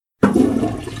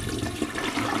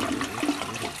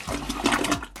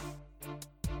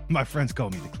My friends call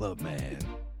me the club man.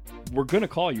 We're gonna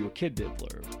call you a kid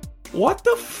diddler. What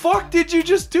the fuck did you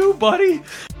just do, buddy?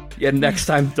 Yeah, next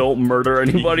time don't murder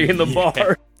anybody in the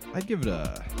bar. I'd give it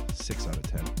a 6 out of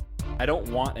 10. I don't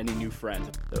want any new friends.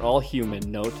 They're all human,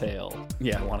 no tail.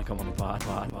 Yeah, I want to come on the pod.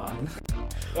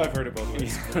 I've heard it both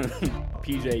ways.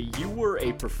 PJ, you were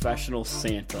a professional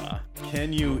Santa.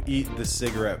 Can you eat the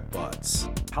cigarette butts?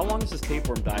 How long is this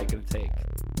tapeworm diet gonna take?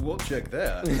 We'll check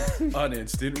that on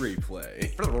Instant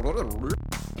Replay.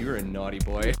 You're a naughty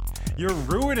boy. You're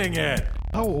ruining it.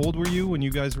 How old were you when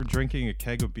you guys were drinking a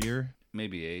keg of beer?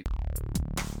 Maybe 8.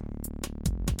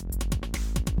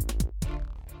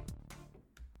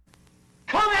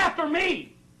 Come after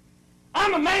me!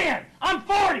 I'm a man! I'm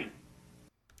 40!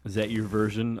 Is that your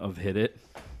version of Hit It?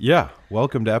 Yeah.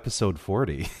 Welcome to episode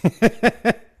 40.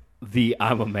 The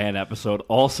I'm a Man episode,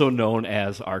 also known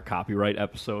as our copyright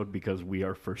episode, because we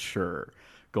are for sure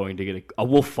going to get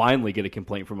we'll finally get a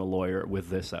complaint from a lawyer with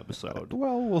this episode.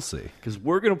 Well, we'll see. Because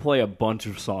we're going to play a bunch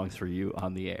of songs for you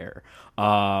on the air.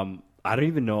 I don't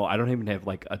even know. I don't even have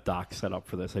like a doc set up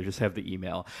for this. I just have the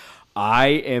email. I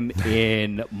am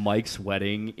in Mike's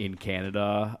wedding in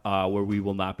Canada, where we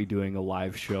will not be doing a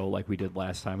live show like we did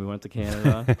last time we went to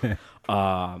Canada.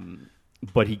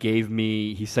 But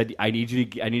he said, I need you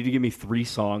to give me 3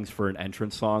 songs for an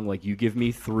entrance song. Like, you give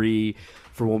me 3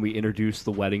 for when we introduce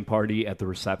the wedding party at the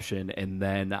reception, and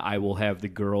then I will have the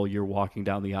girl you're walking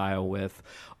down the aisle with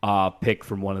pick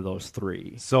from one of those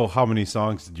 3. So how many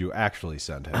songs did you actually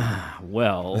send him?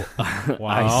 Well,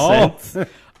 Wow.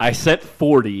 I sent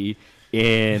 40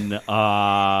 in,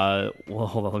 well,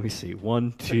 hold on, let me see.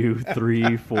 1, 2,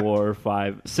 3, 4,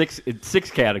 5,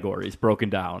 6 categories broken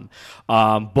down.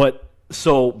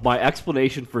 So my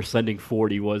explanation for sending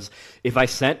 40 was if I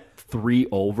sent 3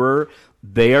 over,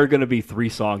 they are going to be 3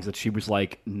 songs that she was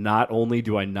like, not only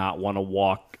do I not want to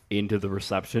walk into the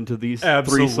reception to these 3 songs.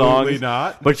 Absolutely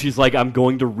not. But she's like, I'm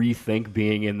going to rethink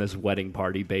being in this wedding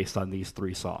party based on these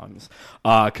 3 songs.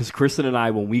 Because Kristen and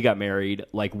I, when we got married,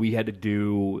 like we had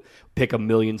to pick 1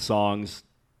 million songs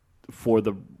for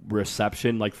the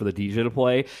reception, like for the DJ to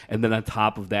play, and then on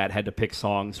top of that had to pick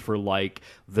songs for like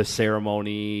the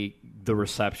ceremony, the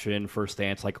reception, first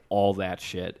dance, like all that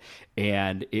shit.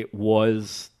 And it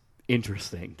was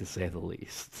interesting to say the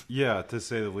least. Yeah, to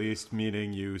say the least,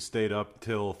 meaning you stayed up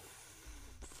till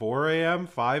 4 a.m.,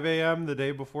 5 a.m. the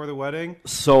day before the wedding?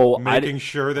 So making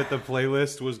sure that the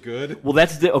playlist was good? Well,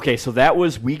 okay, so that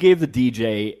was, we gave the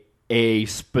DJ a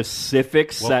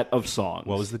specific set of songs.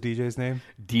 What was the DJ's name?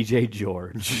 DJ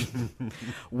George.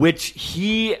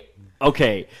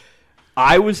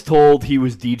 I was told he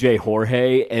was DJ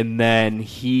Jorge, and then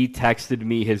he texted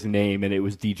me his name, and it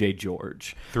was DJ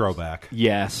George. Throwback.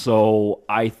 Yeah, so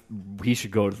he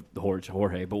should go to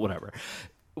Jorge, but whatever.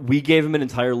 We gave him an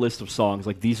entire list of songs.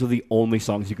 Like, these are the only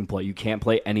songs you can play. You can't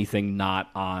play anything not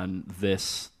on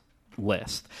this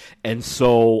list. And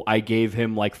so I gave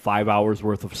him like 5 hours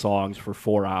worth of songs for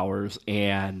 4 hours,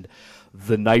 and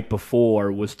the night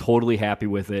before was totally happy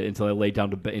with it until I laid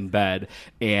down in bed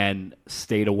and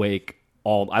stayed awake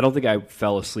I don't think I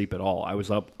fell asleep at all. I was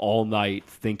up all night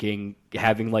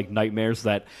having like nightmares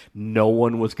that no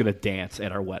one was going to dance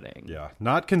at our wedding. Yeah,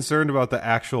 not concerned about the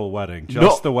actual wedding,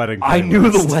 just the wedding playlist. I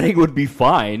knew the wedding would be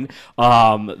fine.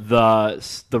 The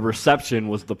reception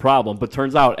was the problem, but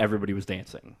turns out everybody was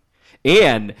dancing.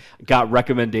 And got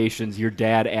recommendations. Your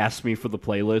dad asked me for the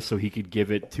playlist so he could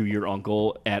give it to your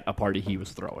uncle at a party he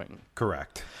was throwing.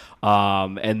 Correct.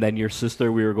 And then your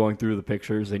sister, we were going through the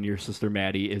pictures, and your sister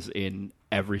Maddie is in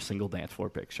every single dance floor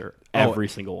picture. Every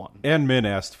single one. And Min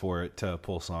asked for it to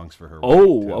pull songs for her.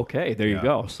 Okay. There you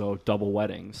go. So double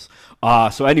weddings.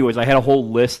 So anyways, I had a whole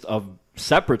list of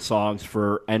separate songs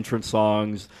for entrance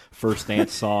songs, first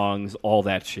dance songs, all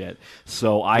that shit.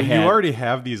 So you already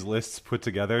have these lists put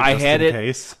together just in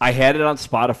case? I had it on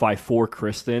Spotify for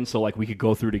Kristen, so like we could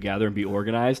go through together and be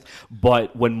organized.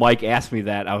 But when Mike asked me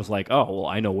that, I was like, oh, well,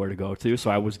 I know where to go to. So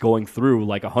I was going through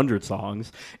like 100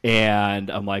 songs, and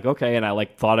I'm like, okay. And I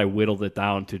like thought I whittled it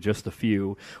down to just a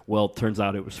few. Well, it turns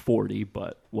out it was 40,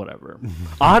 but whatever.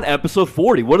 On episode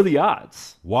 40, what are the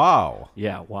odds? Wow.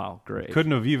 Yeah, wow, great.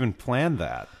 Couldn't have even planned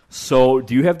that. So,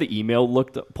 do you have the email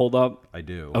pulled up? I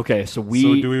do. Okay, so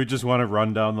do we just want to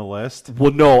run down the list?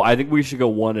 Well, no, I think we should go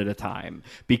one at a time,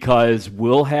 because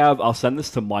I'll send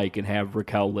this to Mike and have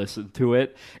Raquel listen to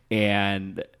it,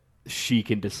 and she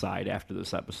can decide after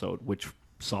this episode which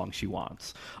song she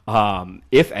wants.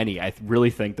 If any, I really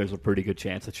think there's a pretty good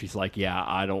chance that she's like, yeah,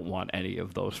 I don't want any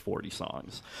of those 40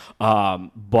 songs.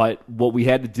 But what we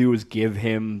had to do is give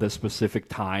him the specific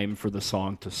time for the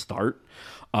song to start.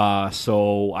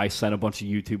 So I sent a bunch of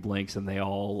YouTube links, and they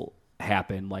all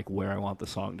happen like where I want the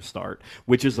song to start,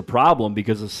 which is a problem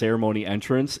because the ceremony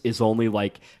entrance is only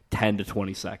like 10 to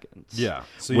 20 seconds. Yeah.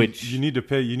 So which you need to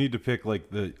pick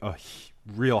like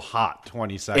real hot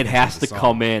 20 seconds. it has of to the song.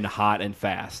 come in hot and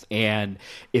fast. And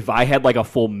if I had like a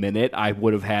full minute, I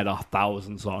would have had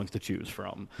 1,000 songs to choose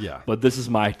from. Yeah. But this is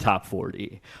my top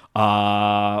 40.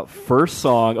 First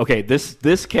song. Okay,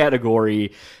 this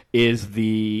category is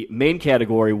the main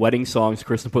category, wedding songs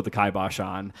Kristen put the kibosh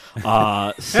on.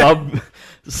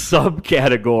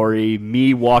 Subcategory,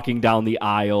 me walking down the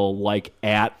aisle like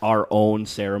at our own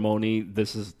ceremony.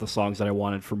 This is the songs that I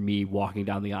wanted for me walking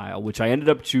down the aisle, which I ended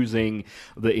up choosing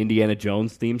the Indiana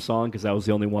Jones theme song because that was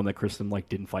the only one that Kristen like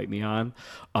didn't fight me on.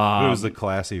 It was the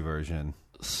classy version.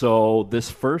 So this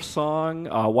first song,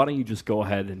 why don't you just go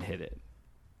ahead and hit it?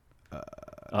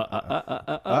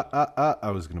 I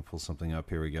was going to pull something up.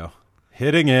 Here we go.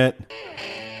 Hitting it.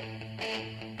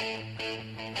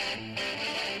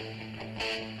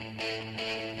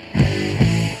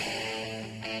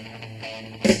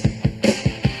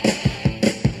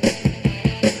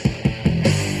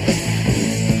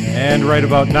 And right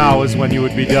about now is when you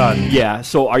would be done. Yeah,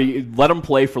 so let them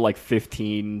play for like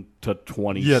 15 to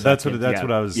 20 Yeah, that's seconds.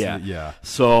 what I was. Yeah.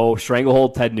 So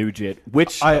Stranglehold, Ted Nugent,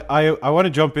 which I want to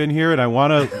jump in here, and I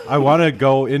want to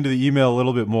go into the email a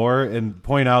little bit more and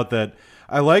point out that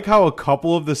I like how a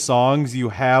couple of the songs you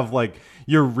have like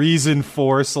your reason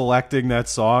for selecting that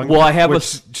song. Well, I have which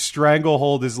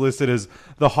Stranglehold is listed as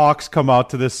the Hawks come out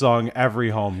to this song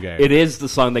every home game. It is the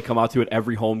song they come out to at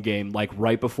every home game, like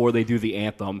right before they do the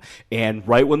anthem. And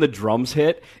right when the drums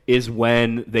hit is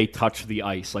when they touch the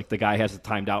ice. Like the guy has it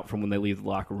timed out from when they leave the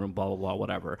locker room, blah, blah, blah,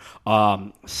 whatever.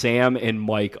 Sam and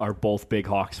Mike are both big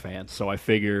Hawks fans. So I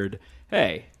figured,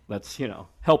 hey, that's,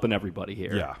 helping everybody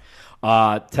here. Yeah.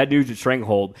 Ted Nugent,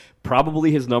 Stranglehold,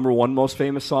 probably his number one most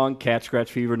famous song, Cat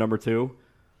Scratch Fever, number 2.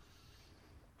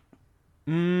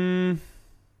 I'm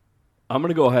going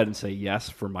to go ahead and say yes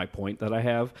for my point that I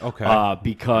have. Okay.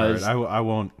 Because right. I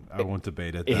won't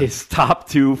debate it then. his top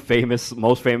 2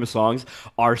 most famous songs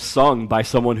are sung by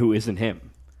someone who isn't him.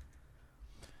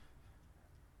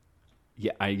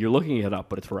 Yeah, you're looking it up,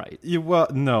 but it's right. Yeah, well,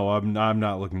 no, I'm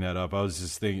not looking that up. I was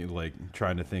just thinking, like,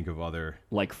 trying to think of other,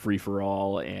 like Free for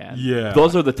All, and yeah,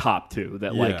 those are the top 2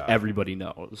 that like Yeah. everybody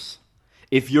knows.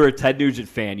 If you're a Ted Nugent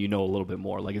fan, you know a little bit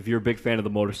more. Like if you're a big fan of the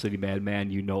Motor City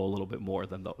Madman, you know a little bit more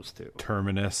than those 2.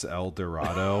 Terminus, El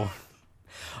Dorado,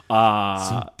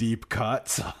 some deep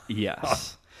cuts.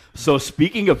 Yes. So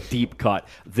speaking of deep cut,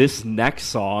 this next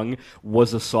song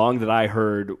was a song that I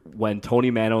heard when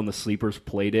Tony Mano and the Sleepers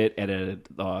played it at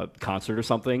a concert or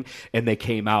something, and they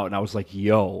came out, and I was like,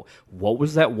 yo, what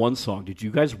was that one song? Did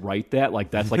you guys write that?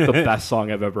 Like, that's like the best song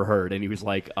I've ever heard. And he was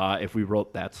like, if we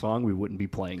wrote that song, we wouldn't be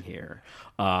playing here.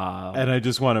 And I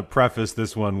just want to preface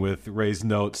this one with Ray's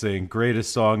note saying,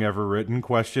 greatest song ever written, ?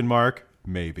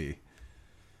 Maybe.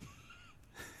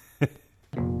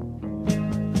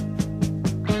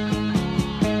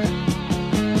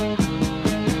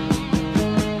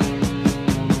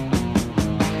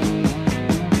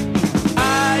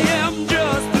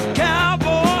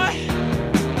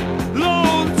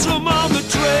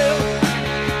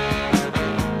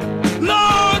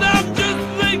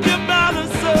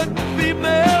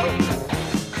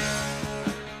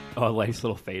 A nice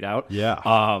little fade out.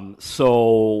 Yeah.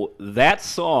 So that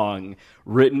song,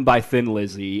 written by Thin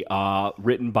Lizzy,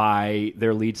 written by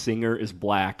their lead singer is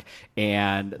black,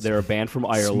 and they're a band from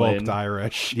Ireland. Smoked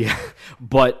Irish. Yeah.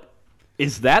 But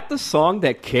is that the song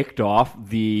that kicked off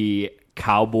the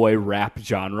cowboy rap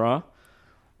genre?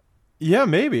 Yeah,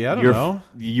 maybe. I don't know.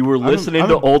 You were listening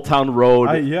to Old Town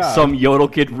Road, yeah. some Yodel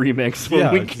Kid remix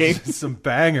when we came. Some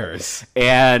bangers.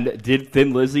 And did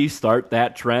Thin Lizzy start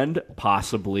that trend?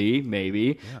 Possibly,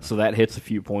 maybe. Yeah. So that hits a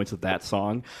few points with that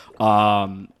song.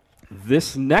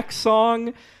 This next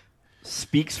song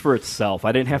speaks for itself.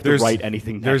 I didn't have to write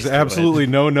anything next There's to absolutely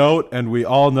no note, and we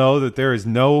all know that there is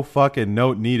no fucking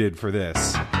note needed for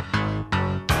this.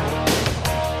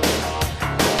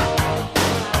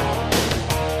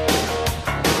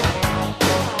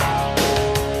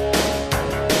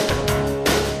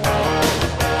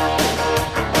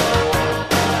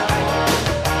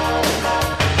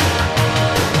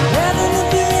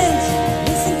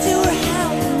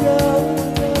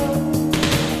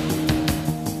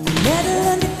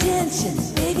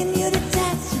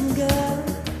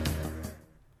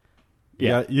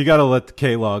 Yeah, you got to let the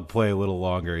K-Log play a little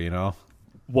longer,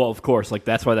 Well, of course, like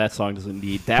that's why that song doesn't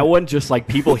need that one. Just like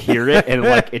people hear it and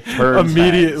like it turns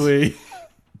immediately. heads.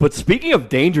 But speaking of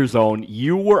Danger Zone,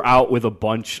 you were out with a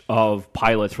bunch of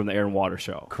pilots from the Air and Water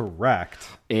Show. Correct.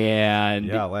 And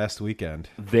Yeah, last weekend.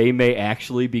 they may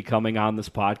actually be coming on this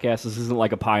podcast. This isn't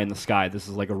like a pie in the sky. This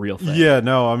is like a real thing. Yeah,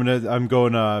 no, I'm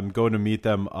going to meet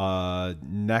them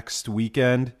next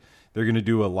weekend. They're gonna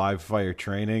do a live fire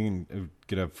training and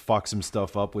gonna fuck some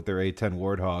stuff up with their A10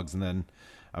 Warthogs, and then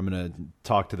I'm gonna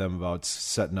talk to them about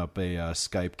setting up a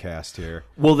Skype cast here.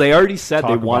 Well, they already said they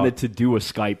Talk wanted about- to do a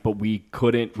Skype, but we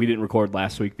couldn't. We didn't record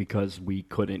last week because we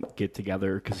couldn't get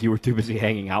together because you were too busy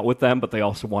hanging out with them. But they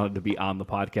also wanted to be on the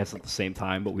podcast at the same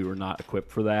time, but we were not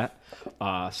equipped for that.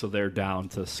 So they're down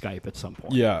to Skype at some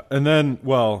point. Yeah, and then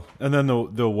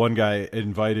the one guy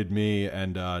invited me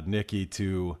and Nikki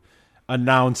to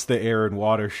announce the Air and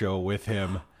Water Show with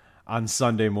him on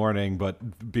Sunday morning,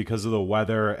 but because of the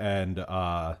weather and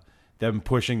them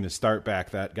pushing the start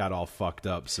back, that got all fucked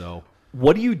up. So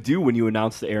What do you do when you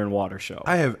announce the Air and Water Show?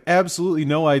 I have absolutely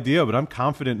no idea, but I'm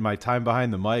confident in my time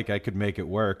behind the mic, I could make it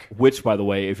work. Which, by the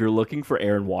way, if you're looking for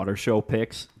Air and Water Show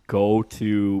pics, go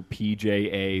to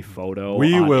PJA Photo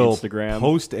We on will Instagram.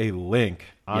 post a link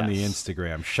on the Yes.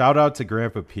 Instagram. Shout out to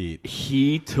Grandpa Pete.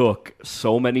 He took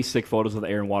so many sick photos of the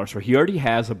Air and Water Show. He already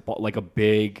has a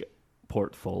big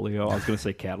portfolio. I was going to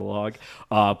say catalog.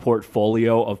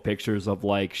 Portfolio of pictures of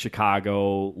like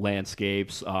Chicago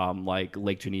landscapes, like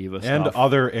Lake Geneva And stuff.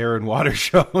 other Air and Water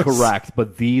shows. Correct,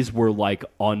 but these were like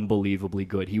unbelievably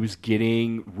good. He was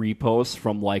getting reposts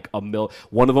from like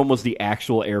one of them was the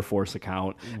actual Air Force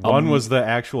account. One was the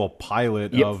actual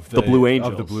pilot Yep, of the Blue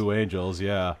Angels. Of the Blue Angels,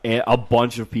 yeah. And a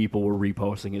bunch of people were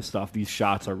reposting his stuff. These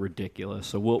shots are ridiculous.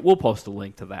 So we'll post a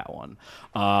link to that one.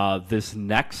 This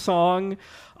next song,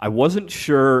 I wasn't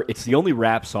sure. It's the only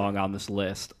rap song on this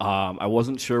list. I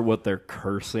wasn't sure what their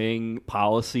cursing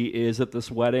policy is at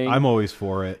this wedding. I'm always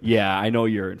for it. Yeah, I know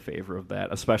you're in favor of that,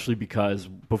 especially because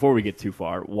before we get too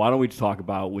far, why don't we talk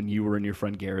about when you were in your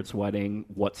friend Garrett's wedding,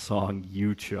 what song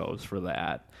you chose for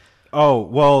that? Oh,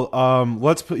 well,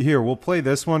 let's put here. We'll play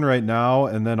this one right now,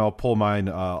 and then I'll pull mine.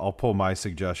 I'll pull my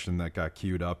suggestion that got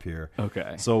queued up here.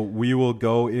 Okay. So we will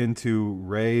go into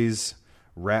Ray's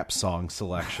rap song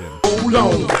selection. Roll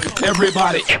on,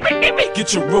 everybody,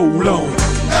 get your roll on.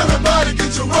 Everybody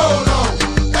get your roll on.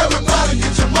 Everybody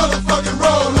get your motherfucking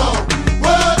roll on.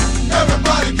 What?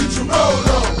 Everybody get your roll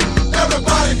on.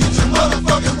 Everybody get your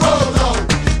motherfucking roll on.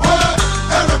 What?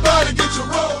 Everybody get your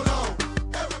roll on.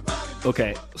 Everybody.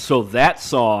 Okay, so that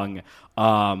song,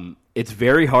 it's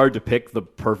very hard to pick the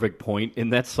perfect point in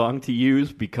that song to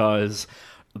use because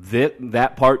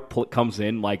that part comes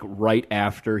in like right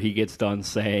after he gets done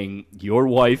saying, "Your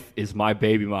wife is my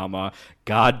baby mama.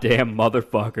 Goddamn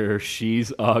motherfucker,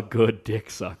 she's a good dick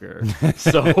sucker."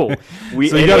 So So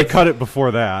you got to cut it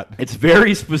before that. It's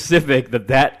very specific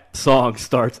that song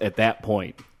starts at that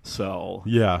point. So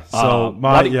Yeah. So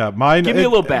mine. mine. Give me a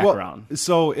little background.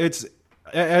 So it's,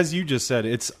 as you just said,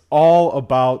 it's all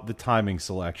about the timing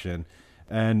selection.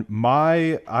 And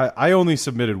I only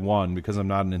submitted one because I'm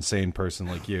not an insane person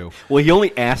like you. Well, he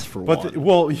only asked for But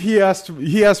one. he asked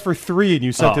for 3, and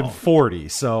you sent him Oh. 40.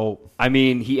 So I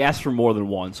mean, he asked for more than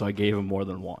one, so I gave him more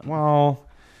than one. well,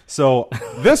 so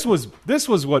this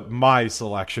was what my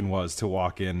selection was to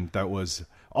walk in. That was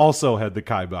also had the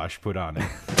kibosh put on it.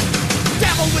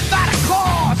 Devil without a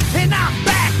cause, and I'm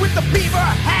back with the beaver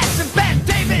hats and Ben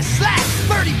Davis slacks.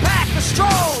 30 pack of stroll,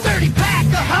 30 pack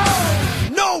of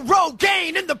hoe. No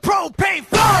Rogaine in the propane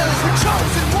flows. The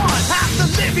chosen one, I'm the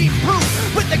living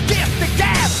proof with the gift of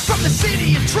gab from the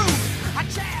city of truth. I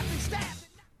jab and stab.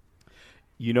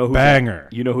 You know who Banger.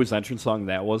 You know whose entrance song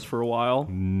that was for a while?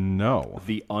 No.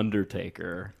 The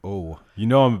Undertaker. Oh, you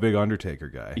know I'm a big Undertaker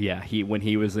guy. Yeah, when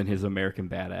he was in his American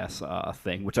Badass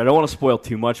thing, which I don't want to spoil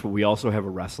too much, but we also have a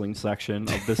wrestling section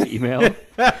of this email.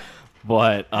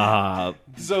 But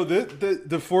So the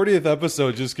 40th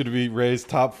episode just going to be Ray's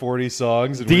top 40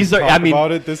 songs, and These we are- talk I mean-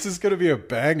 about it. This is going to be a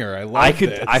banger. I love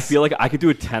this. I feel like I could do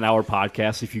a 10-hour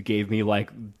podcast if you gave me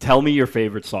tell me your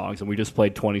favorite songs, and we just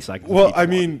played 20 seconds. of Well, each I one.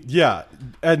 mean, yeah,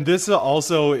 and this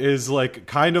also is like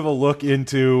kind of a look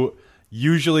into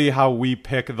usually how we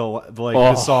pick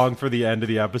the song for the end of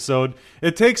the episode.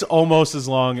 It takes almost as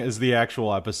long as the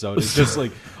actual episode. It's just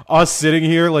like us sitting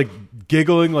here like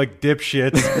giggling like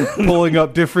dipshits, pulling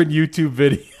up different YouTube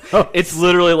videos. It's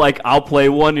literally like I'll play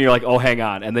one, and you're like, "Oh, hang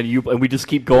on," and then we just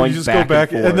keep going. You just back go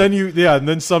back, and, and then and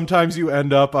then sometimes you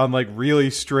end up on like really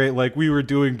straight, like we were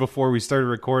doing before we started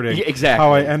recording. Yeah, exactly.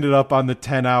 How I ended up on the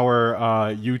 10-hour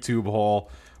YouTube hole.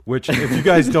 Which, if you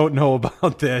guys don't know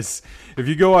about this, if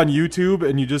you go on YouTube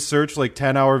and you just search like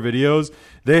 10-hour videos,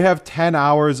 they have 10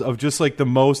 hours of just like the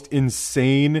most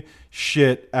insane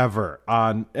shit ever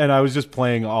on. And I was just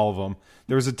playing all of them.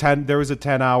 There was a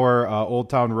 10-hour Old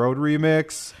Town Road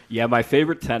remix. Yeah, my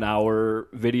favorite 10-hour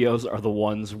videos are the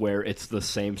ones where it's the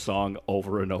same song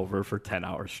over and over for 10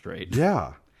 hours straight.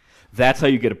 Yeah. That's how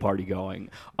you get a party going.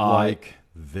 Like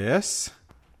this.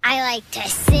 I like to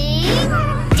sing,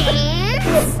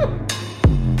 dance,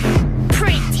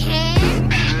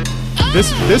 pretend.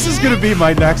 This is going to be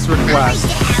my next I like request. to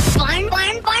have fun,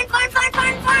 fun, fun, fun, fun,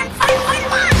 fun, fun, fun, fun,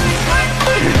 fun.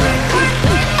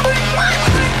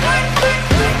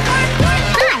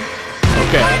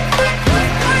 Okay.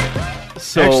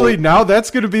 So, Actually, now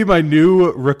that's going to be my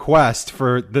new request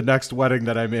for the next wedding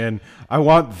that I'm in. I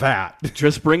want that.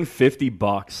 just bring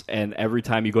 $50, and every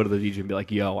time you go to the DJ and be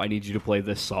like, yo, I need you to play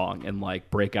this song, and like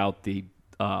break out the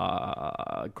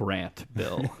Grant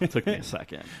bill. It took me a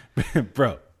second.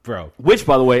 Bro. Which,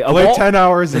 by the way, of Play all, 10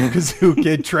 hours of Kazoo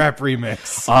Kid Trap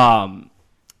Remix.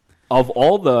 of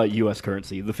all the U.S.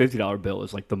 currency, the $50 bill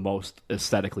is like the most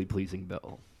aesthetically pleasing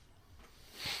bill.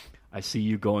 I see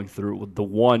you going through with the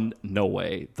 1, no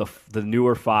way. The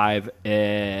newer 5,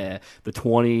 the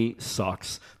 20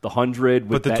 sucks. The 100, with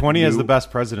But the that 20 has new- the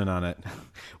best president on it.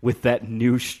 with that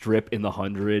new strip in the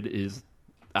 100 is,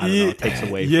 I don't know, it takes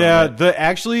away Yeah, from it.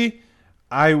 actually,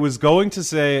 I was going to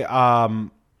say, I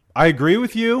agree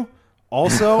with you.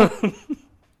 Also,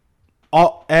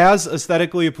 as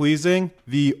aesthetically pleasing,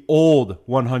 the old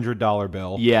 $100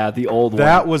 bill. Yeah, the old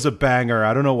That one. was a banger.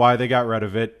 I don't know why they got rid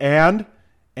of it. And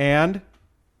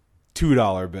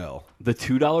 $2 bill. The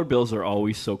 $2 bills are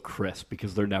always so crisp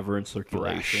because they're never in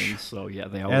circulation. So, yeah,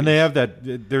 they always... And they have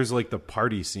that, there's like the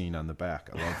party scene on the back.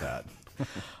 I love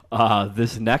that.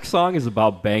 This next song is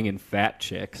about banging fat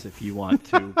chicks, if you want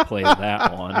to play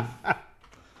that one.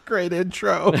 Great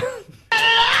intro.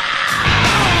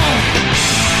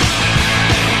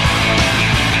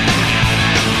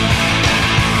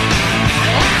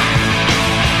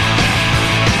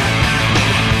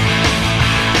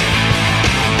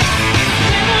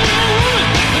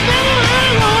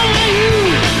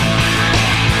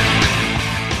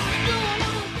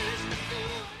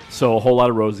 So, A Whole Lot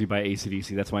of Rosie by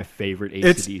AC/DC. That's my favorite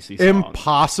It's AC/DC song.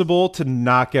 impossible to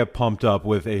not get pumped up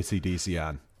with AC/DC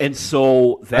on. And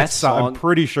so that I'm song,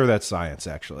 pretty sure that's science,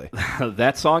 actually.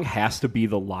 that song has to be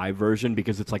the live version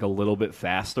because it's like a little bit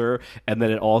faster, and then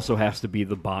it also has to be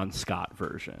the Bon Scott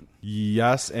version.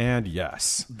 Yes and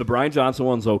yes. The Brian Johnson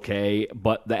one's okay,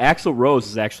 but the Axl Rose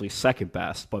is actually second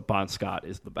best, but Bon Scott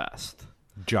is the best.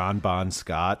 John Bon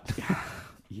Scott.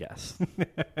 Yes.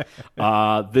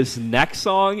 This next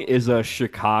song is a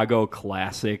Chicago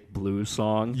classic blues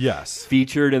song. Yes.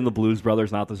 Featured in the Blues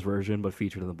Brothers, not this version, but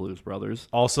featured in the Blues Brothers.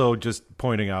 Also, just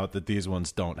pointing out that these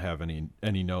ones don't have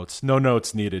any notes. No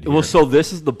notes needed here. Well, so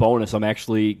this is the bonus. I'm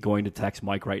actually going to text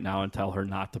Mike right now and tell her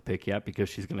not to pick yet because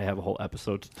she's going to have a whole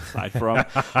episode to decide from.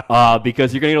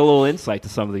 Because you're going to get a little insight to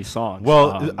some of these songs.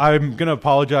 Well, I'm going to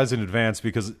apologize in advance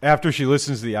because after she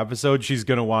listens to the episode, she's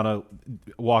going to want to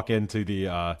walk into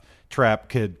the Trap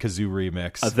Kid Kazoo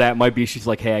remix. That might be, she's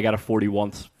like, hey, I got a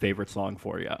 41st favorite song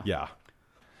for you. Yeah.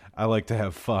 I like to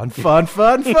have fun.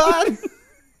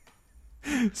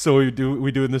 So we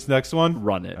doing this next one?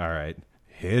 Run it. All right.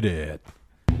 Hit it.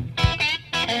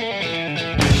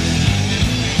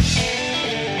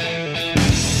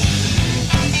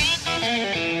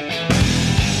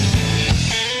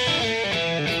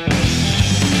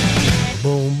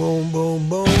 Boom, boom, boom,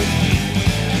 boom.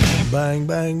 Bang,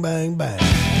 bang, bang, bang.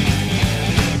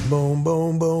 Boom,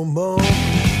 boom, boom, boom.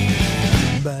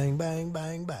 Bang, bang,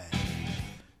 bang, bang.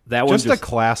 That one Just a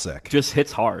classic. Just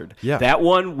hits hard. Yeah. That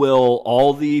one will,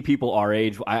 all the people our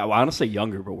age, I want to say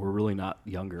younger, but we're really not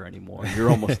younger anymore. You're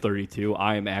almost 32.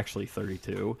 I am actually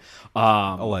 32.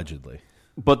 Allegedly.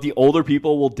 But the older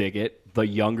people will dig it. The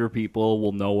younger people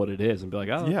will know what it is and be like,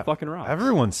 oh, Yeah. that fucking rocks.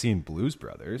 Everyone's seen Blues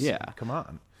Brothers. Yeah. Come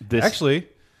on. This- Actually,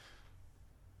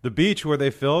 the beach where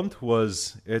they filmed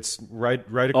it's right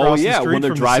across the street when they're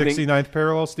from driving, the 69th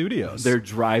Parallel Studios. They're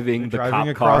driving the driving cop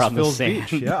across car on Phil's the sand.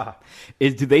 Beach, yeah.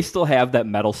 Do they still have that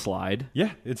metal slide?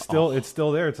 Yeah, it's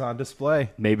still there. It's on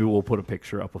display. Maybe we'll put a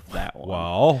picture up of that one.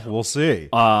 Well, we'll see.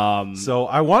 So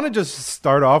I want to just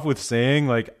start off with saying,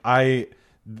 like,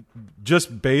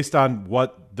 just based on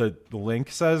what the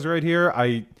link says right here,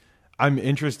 I'm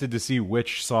interested to see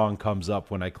which song comes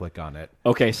up when I click on it.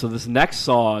 Okay, so this next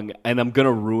song, and I'm going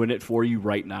to ruin it for you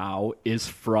right now, is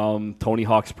from Tony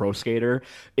Hawk's Pro Skater.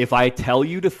 If I tell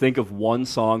you to think of one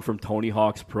song from Tony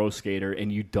Hawk's Pro Skater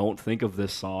and you don't think of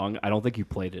this song, I don't think you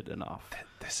played it enough.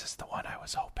 This is the one I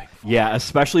was hoping for. Yeah,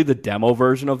 especially the demo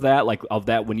version of that,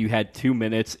 when you had 2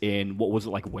 minutes in, what was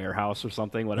it, like Warehouse or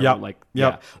something? Whatever. Yep.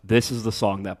 Yeah, this is the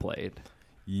song that played.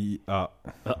 I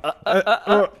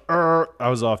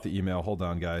was off the email. Hold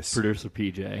on, guys. Producer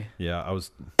PJ. Yeah, I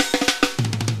was.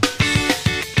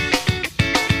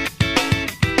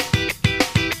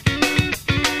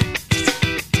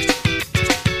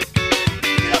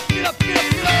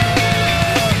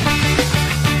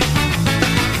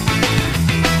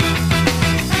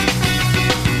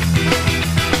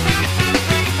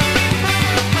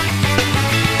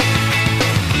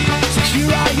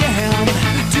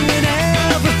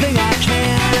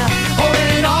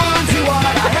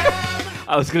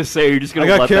 I was gonna say you're just gonna.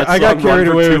 I got carried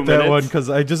away with that one because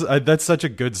that's such a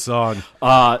good song.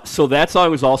 So that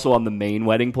song was also on the main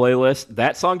wedding playlist.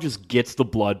 That song just gets the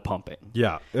blood pumping.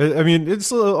 Yeah, I mean it's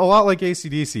a lot like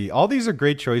AC/DC. All these are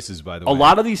great choices, by the way. A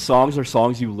lot of these songs are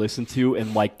songs you listen to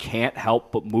and like can't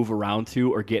help but move around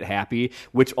to or get happy.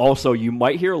 Which also you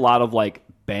might hear a lot of like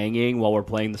banging while we're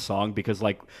playing the song because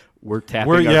like. We're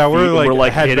tapping. We're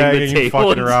like hitting the table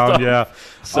fucking and around. stuff. Yeah.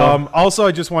 So also,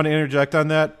 I just want to interject on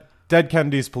that. Dead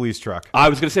Kennedy's Police Truck. I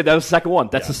was going to say that was the second one.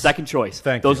 That's the second choice.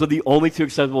 Those you. are the only two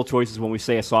acceptable choices when we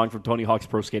say a song from Tony Hawk's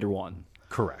Pro Skater 1.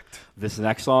 Correct. This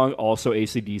next song, also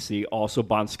AC/DC, also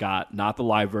Bon Scott, not the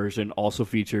live version, also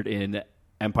featured in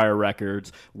Empire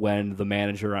Records when the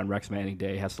manager on Rex Manning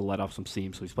Day has to let off some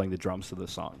steam, so he's playing the drums to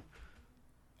this song.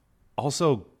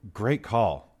 Also, great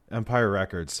call. Empire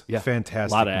Records. Yeah.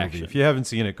 Fantastic Lot of movie. action. If you haven't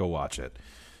seen it, go watch it.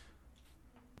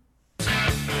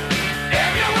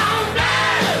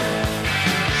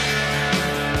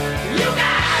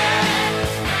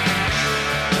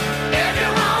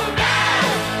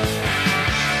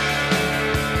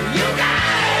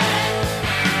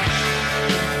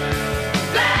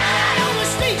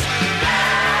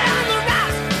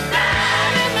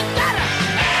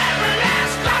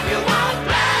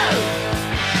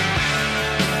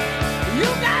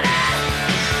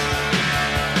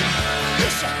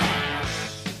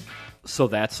 So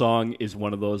that song is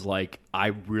one of those, like, I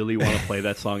really want to play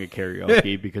that song at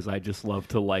karaoke because I just love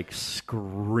to, like,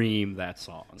 scream that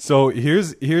song. So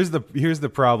here's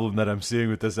the problem that I'm seeing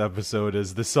with this episode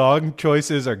is the song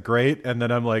choices are great, and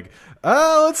then I'm like,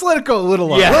 oh, let's let it go a little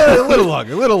longer. Yeah. A little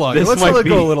longer. Let's let it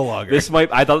go a little longer. I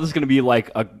thought this was going to be,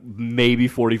 like, maybe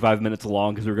 45 minutes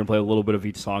long because we were going to play a little bit of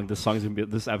each song. This episode's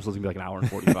going to be like an hour and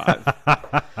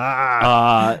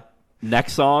 45.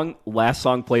 Next song, last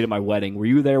song played at my wedding. Were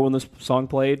you there when this song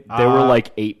played? There were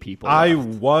like 8 people. I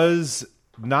left. was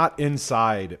not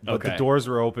inside, but the Okay. doors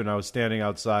were open. I was standing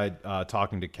outside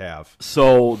talking to Cav.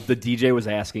 So the DJ was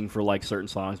asking for like certain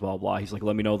songs, blah, blah, blah. He's like,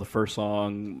 let me know the first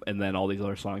song and then all these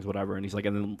other songs, whatever. And he's like,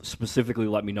 and then specifically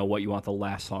let me know what you want the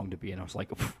last song to be. And I was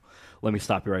like, let me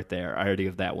stop you right there. I already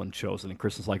have that one chosen. And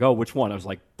Kristen's like, oh, which one? I was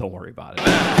like, don't worry about it. Take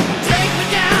me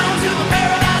down to the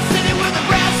paradise city where the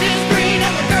grass is green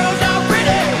and the girls are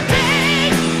pretty.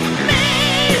 Take me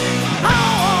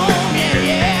home, yeah,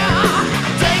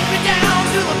 yeah. Take me down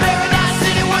to the paradise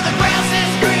city where the grass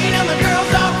is green and the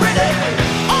girls are pretty.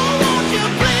 Oh, won't you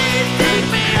please take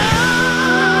me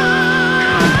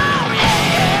home,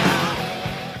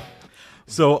 yeah.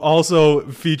 So also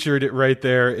featured it right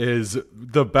there is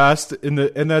the best in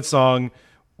that song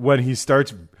when he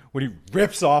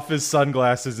rips off his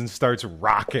sunglasses and starts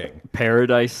rocking.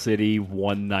 Paradise City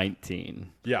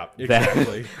 119. Yeah,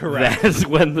 exactly. Correct. That's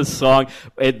when the song,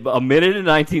 a minute and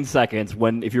 19 seconds,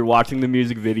 when if you're watching the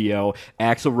music video,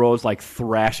 Axl Rose like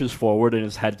thrashes forward and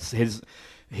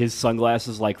his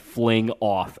sunglasses like fling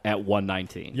off at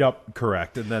 119. Yep,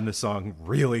 correct. And then the song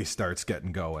really starts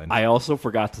getting going. I also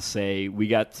forgot to say I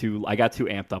got too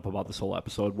amped up about this whole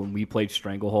episode when we played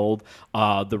Stranglehold.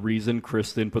 The reason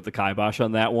Kristen put the kibosh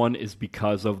on that one is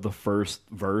because of the first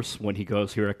verse when he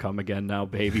goes, "Here I come again now,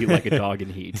 baby, like a dog in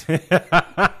heat."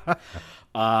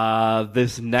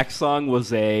 This next song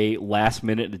was a last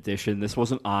minute addition. This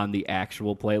wasn't on the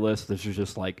actual playlist. This was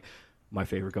just like my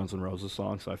favorite Guns N' Roses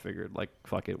song, so I figured, like,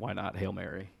 fuck it, why not? Hail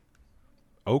Mary.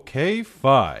 Okay,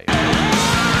 fine.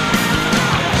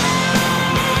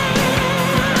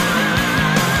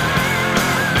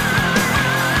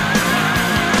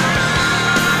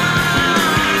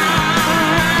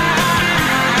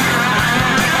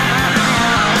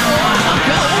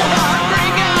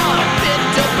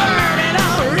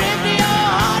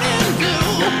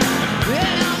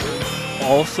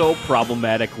 Also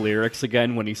problematic lyrics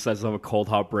again when he says I'm a cold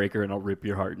heartbreaker and I'll rip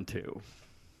your heart in two.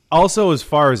 Also, as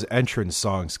far as entrance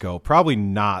songs go, probably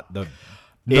not the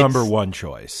number one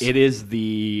choice. It is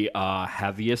the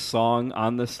heaviest song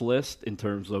on this list in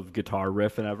terms of guitar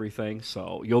riff and everything.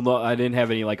 So you'll know I didn't have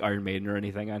any like Iron Maiden or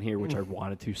anything on here, which I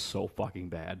wanted to so fucking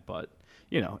bad, but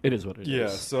you know, it is what it is. Yeah,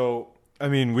 so I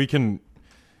mean we can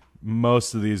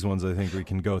most of these ones I think we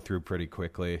can go through pretty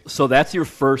quickly. So that's your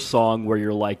first song where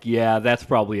you're like, yeah, that's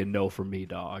probably a no for me,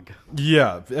 dog.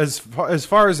 Yeah, as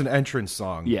far as an entrance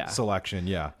song Yeah. selection,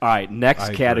 yeah. All right, next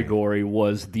I category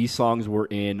was these songs were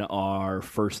in our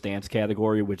first dance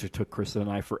category, which it took Kristen and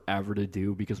I forever to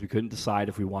do because we couldn't decide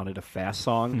if we wanted a fast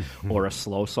song or a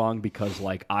slow song because,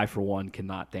 like, I, for one,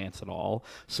 cannot dance at all.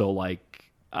 So, like,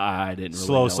 I didn't really know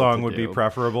Slow what song to would be do.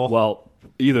 preferable? Well,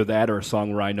 either that or a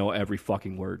song where I know every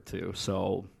fucking word to.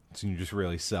 So you just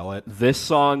really sell it. this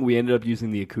song, we ended up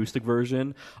using the acoustic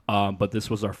version, but this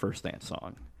was our first dance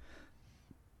song.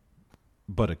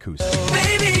 But acoustic.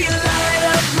 Baby, you light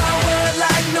up my world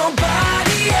like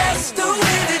nobody else. The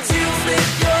way that you flip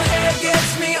your hair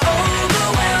gets me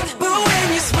overwhelmed. But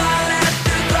when you smile at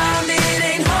the ground, it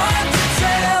ain't hard to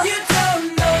tell. You don't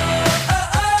know,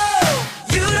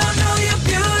 you don't know you're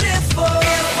beautiful.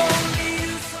 If only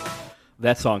you saw.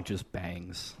 That song just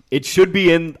bangs. It should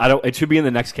be in. It should be in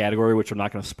the next category, which I'm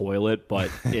not going to spoil it,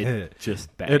 but it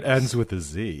just bangs. It ends with a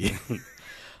Z.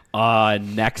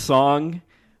 Next song,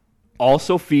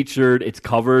 also featured. It's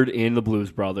covered in the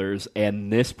Blues Brothers,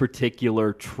 and this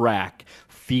particular track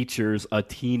features a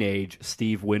teenage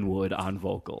Steve Winwood on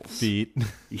vocals. Feet.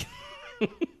 You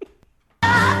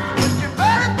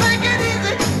better take it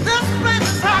easy. This place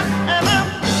is hot, and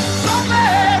I'm so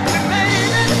glad we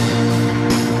made it.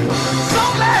 So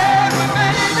glad we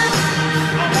made it.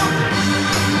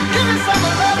 Give me some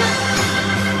of loving.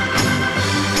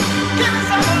 Give me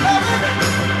some of loving.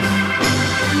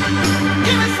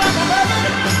 Give me some of loving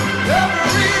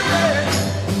every day.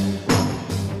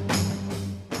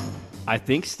 I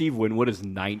think Steve Winwood is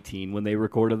 19 when they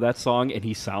recorded that song, and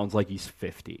he sounds like he's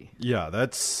 50. Yeah,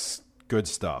 that's good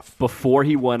stuff. Before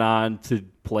he went on to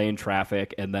play in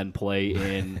Traffic and then play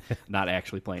in, not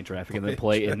actually play in Traffic, and then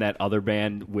play in that other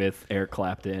band with Eric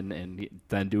Clapton and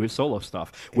then do his solo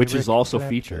stuff, which is Eric also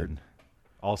Clapton. featured.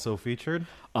 Also featured?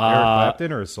 Eric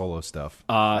Clapton or his solo stuff?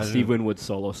 Steve Winwood's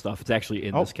solo stuff. It's actually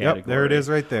in this Yep, category. there it is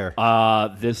right there.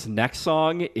 This next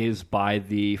song is by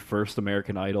the first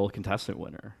American Idol contestant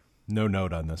winner. No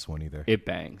note on this one either. It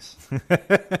bangs. 'Cause we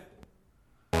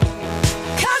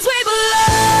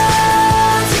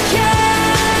belong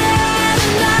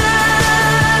together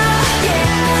now.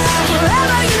 Yeah,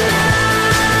 forever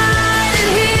united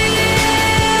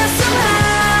here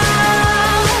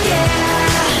somehow.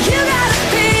 Yeah, you got a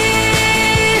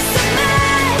piece of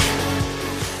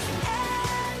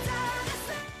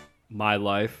me. My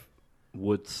life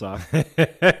would suck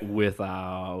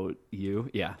without you.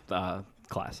 Yeah,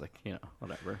 classic,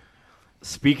 whatever.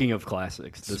 Speaking of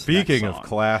classics, this Speaking next of song.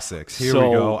 classics, here So-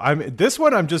 we go. This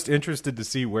one I'm just interested to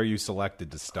see where you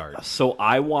selected to start. So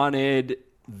I wanted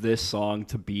this song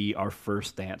to be our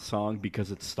first dance song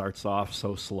because it starts off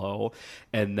so slow,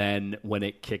 and then when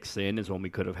it kicks in is when we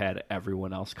could have had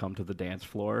everyone else come to the dance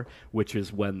floor, which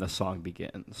is when the song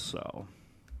begins. So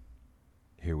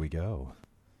Here we go.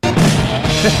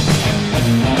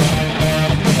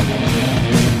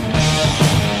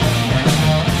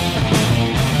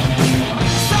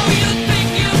 So you think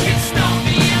you can stop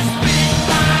me and spit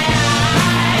my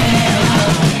eye?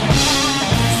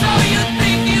 So you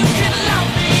think you can love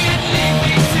me and leave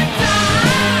me to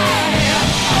die?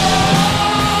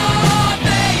 Oh,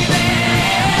 baby,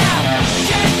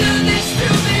 can't do this to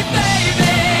me,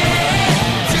 baby.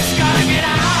 Just gotta get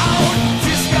out,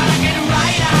 just gotta get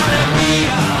right out of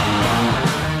here.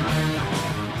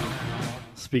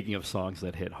 speaking of songs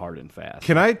that hit hard and fast,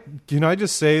 Can I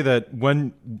just say that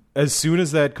as soon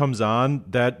as that comes on,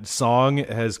 that song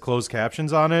has closed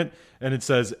captions on it, and it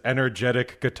says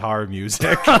energetic guitar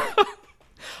music.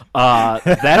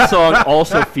 that song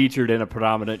also featured in a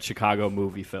predominant Chicago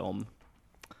movie film,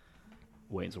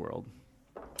 Wayne's World.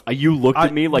 You looked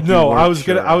at me like no, you weren't I was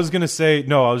sure.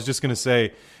 just gonna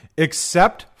say,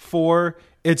 except for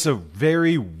it's a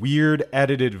very weird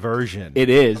edited version. It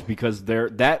is because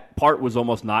that part was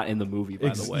almost not in the movie, by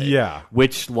the way. yeah.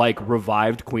 Which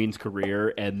revived Queen's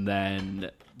career and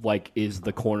then is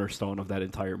the cornerstone of that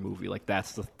entire movie.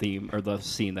 That's the theme or the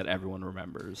scene that everyone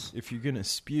remembers. If you're gonna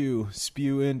spew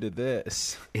into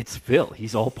this. It's Phil.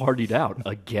 He's all partied out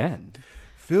again.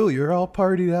 Phil, you're all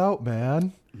partied out,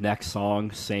 man. Next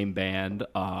song, same band.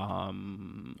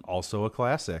 Also a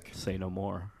classic. Say No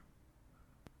More.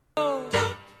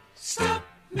 Stop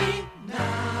me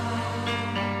now.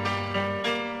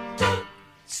 Don't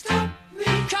stop me.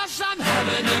 'Cause I'm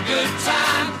having a good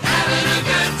time. Having a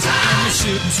good time. A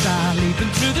shooting star leaping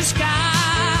through the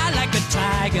sky like a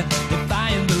tiger,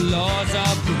 defying the laws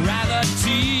of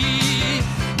gravity.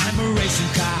 I'm a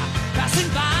racing car passing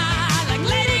by like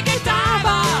Lady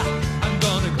Godiva. I'm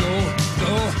gonna go.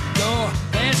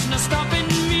 There's no stopping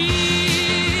me.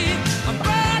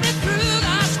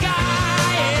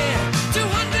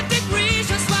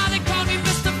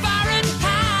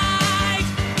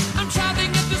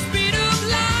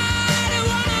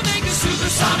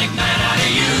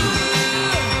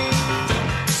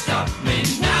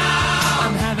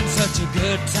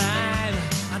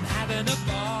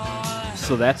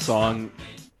 So that song,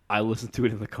 I listen to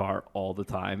it in the car all the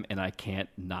time, and I can't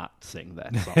not sing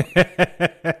that song.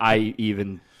 I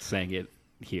even sang it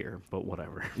here, but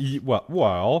whatever.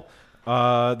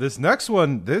 This next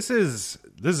one, this is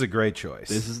a great choice.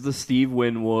 This is the Steve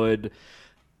Winwood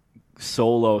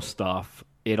solo stuff.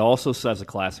 It also says a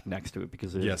classic next to it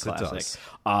because it is a classic. It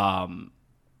does.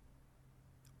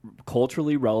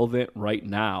 Culturally relevant right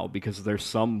now because there's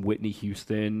some Whitney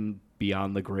Houston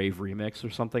Beyond the Grave remix or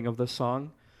something of this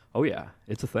song. Oh yeah,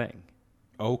 it's a thing.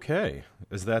 Okay.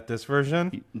 Is that this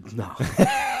version? No.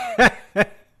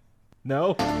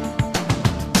 No?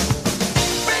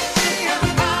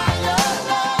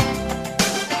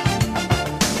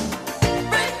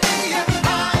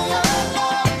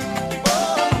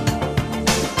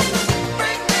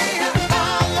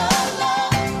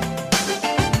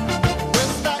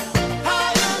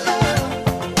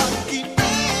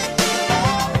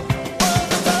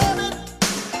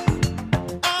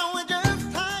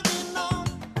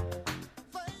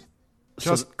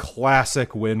 Just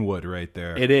classic Winwood right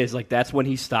there. It is. Like, that's when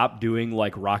he stopped doing,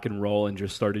 like, rock and roll and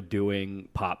just started doing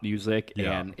pop music,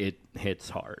 and it hits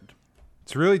hard.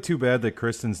 It's really too bad that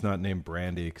Kristen's not named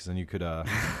Brandy, because then you could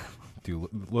do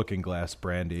Looking Glass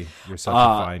Brandy. You're such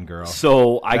a fine girl.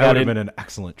 So I that got would have in, been an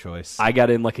excellent choice. I got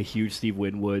in, like, a huge Steve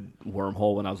Winwood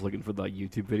wormhole when I was looking for the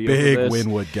YouTube video Big for this.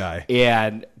 Winwood guy.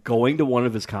 And going to one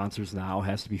of his concerts now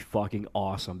has to be fucking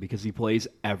awesome because he plays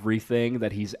everything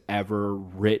that he's ever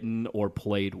written or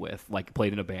played with, like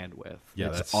played in a band with. Yeah,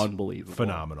 it's that's unbelievable.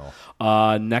 phenomenal.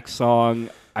 Next song,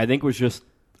 I think was just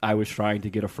I was trying to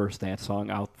get a First Dance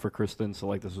song out for Kristen, so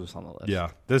like this was on the list.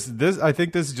 Yeah, this I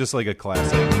think this is just like a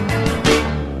classic.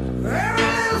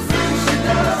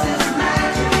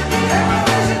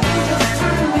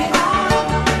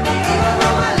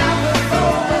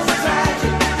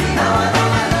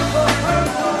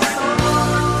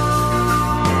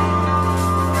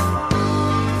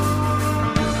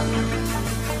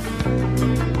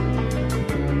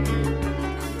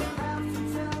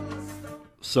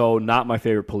 So not my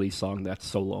favorite Police song. That's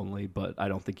So Lonely, but I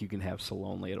don't think you can have So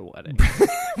Lonely at a wedding.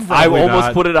 I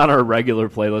almost put it on our regular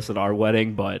playlist at our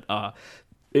wedding, but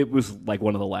it was like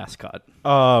one of the last cut.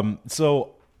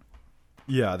 So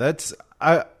yeah, that's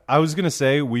I was gonna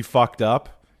say we fucked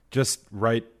up. Just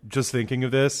thinking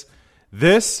of this.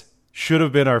 This should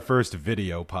have been our first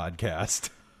video podcast.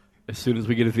 As soon as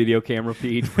we get a video camera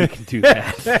feed, we can do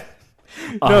that.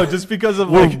 No, just because of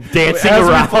we're like dancing as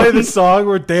around. we play the song,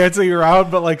 we're dancing around,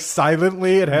 but like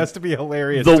silently. It has to be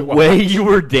hilarious. The to way watch. you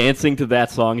were dancing to that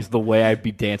song is the way I'd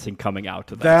be dancing coming out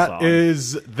to that song.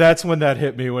 That's when that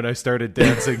hit me when I started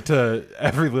dancing to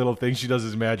Every Little Thing She Does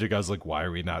Is Magic. I was like, why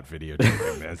are we not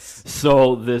videotaping this?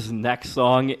 So this next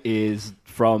song is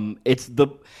from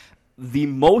the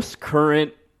most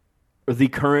current or the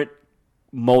current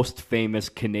most famous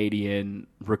Canadian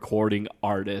recording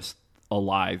artist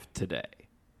alive today.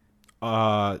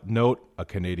 Note a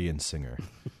Canadian singer.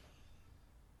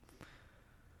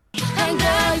 And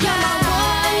girl, you're my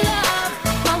one love,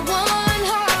 my one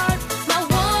heart, my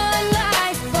one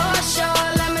life for sure.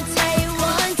 Let me tell you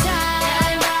one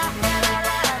time.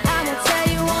 I'ma tell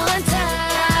you one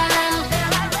time.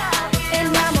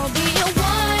 And I'ma be your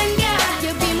one guy.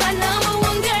 You'll be my number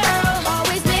one girl.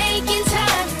 Always making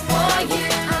time for you.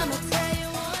 I'ma tell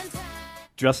you one time.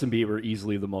 Justin Bieber,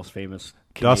 easily the most famous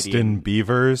Canadian. Dustin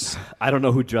Beavers. I don't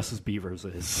know who Justice Beavers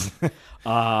is.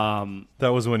 That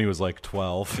was when he was like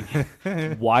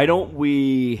 12. Why don't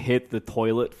we hit the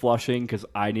toilet flushing? Because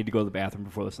I need to go to the bathroom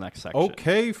before this next section.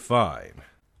 Okay, fine.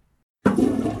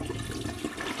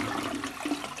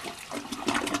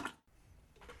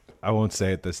 I won't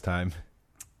say it this time.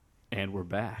 And we're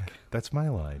back. That's my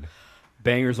line.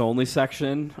 Bangers only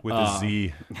section. With a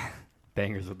Z.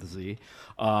 Bangers with the Z.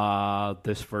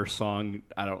 This first song,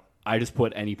 I just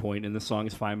put any point in the song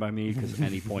is fine by me because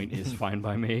any point is fine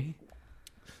by me.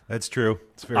 That's true.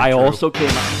 It's very I true. also came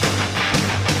out.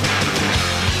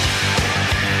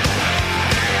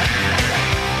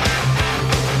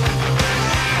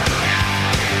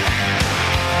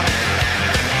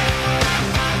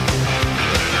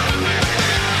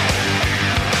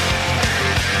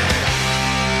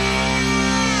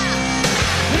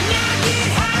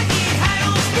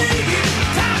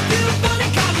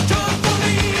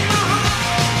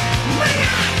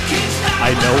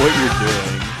 I know what you're doing.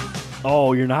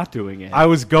 Oh, you're not doing it. I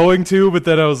was going to, but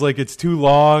then I was like, it's too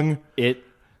long.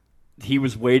 He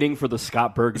was waiting for the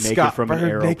Scott Berg naked from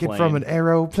an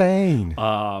aeroplane.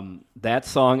 That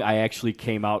song I actually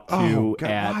came out to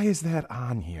why is that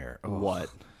on here? What?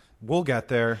 We'll get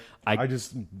there. I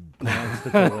just glanced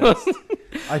at the list.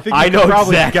 I think I you know can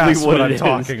probably exactly guess what I'm it is.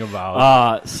 talking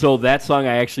about. So that song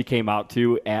I actually came out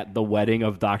to at the wedding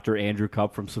of Dr. Andrew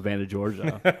Cupp from Savannah,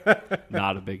 Georgia.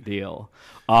 Not a big deal.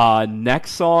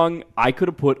 Next song, I could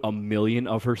have put a million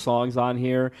of her songs on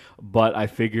here, but I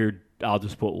figured I'll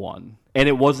just put one. And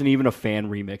it wasn't even a fan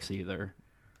remix either.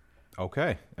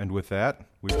 Okay, and with that,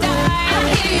 we.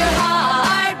 I hear your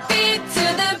heartbeat to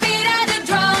the beat of the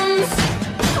drums.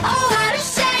 Oh, what a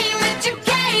shame that you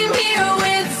came here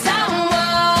with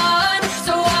someone.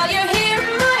 So while you're here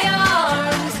in my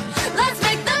arms, let's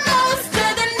make the most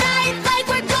of the night like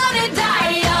we're gonna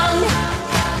die young.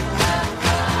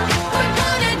 We're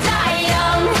gonna die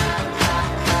young.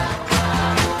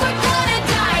 We're gonna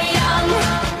die young.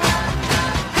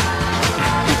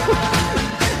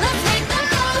 Let's make the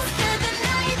most of the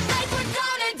night like we're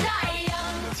gonna die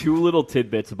young. Two little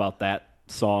tidbits about that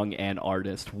song and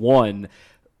artist. One,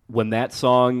 when that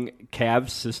song,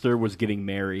 Cav's sister was getting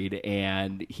married,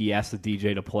 and he asked the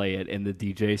DJ to play it, and the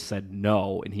DJ said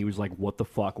no, and he was like, what the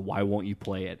fuck, why won't you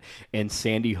play it? And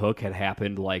Sandy Hook had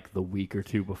happened like the week or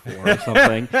two before or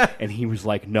something, and he was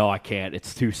like, no, I can't,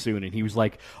 it's too soon. And he was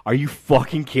like, are you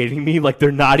fucking kidding me? Like,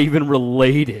 they're not even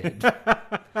related.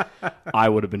 I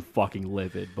would have been fucking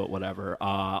livid, but whatever.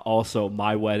 Also,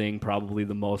 my wedding, probably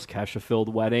the most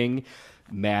Kesha-filled wedding.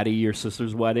 Maddie, your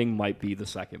sister's wedding, might be the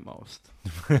second most.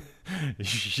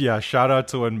 Yeah, shout out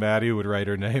to when Maddie would write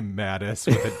her name Mattis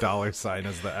with a $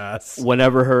 as the S.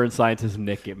 Whenever her and scientist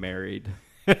Nick get married.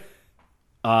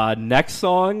 Next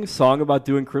song about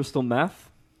doing crystal meth.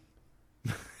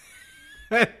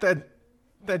 that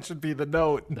should be the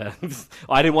note.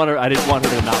 I didn't want her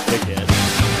to not pick it.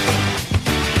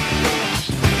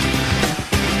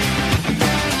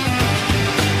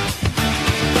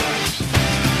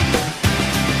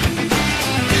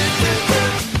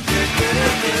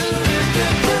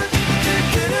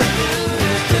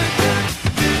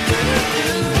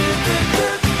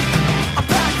 I'm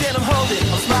packed and I'm holding,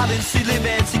 I'm smiling, she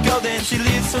living, she golden, she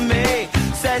lives for me.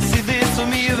 Says she lives for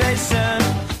me, motivation.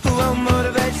 Who want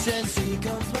motivation? She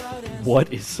comes out and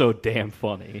What is so damn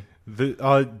funny?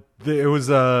 It was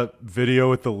a video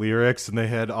with the lyrics, and they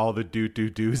had all the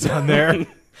do's on there.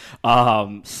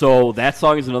 So that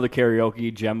song is another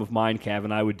karaoke gem of mine. Cav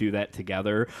and I would do that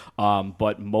together.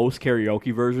 But most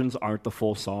karaoke versions aren't the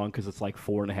full song because it's like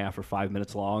 4.5 or 5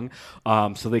 minutes long.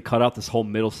 So they cut out this whole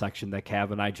middle section that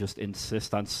Cav and I just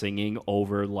insist on singing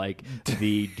over like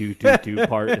the do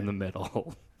part in the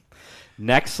middle.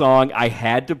 Next song, I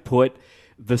had to put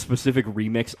the specific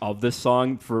remix of this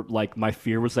song for like my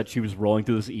fear was that she was rolling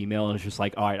through this email and it's just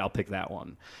like, all right, I'll pick that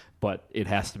one. But it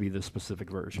has to be the specific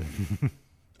version.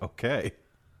 Okay.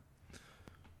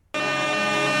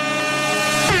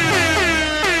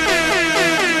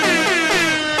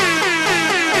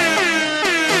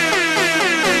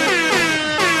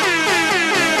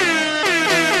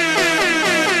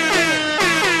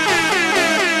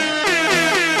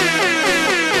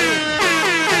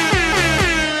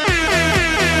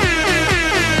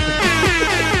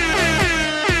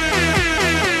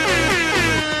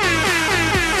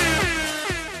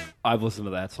 I've listened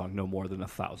to that song no more than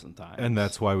 1,000 times. And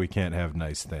that's why we can't have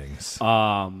nice things.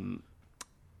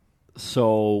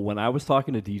 So when I was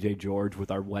talking to DJ George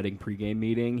with our wedding pregame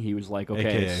meeting, he was like,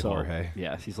 okay, AKA so Jorge.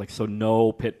 yes, he's like, so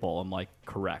no Pitbull. I'm like,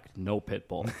 correct, no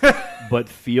Pitbull. But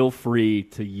feel free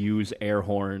to use air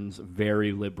horns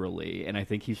very liberally. And I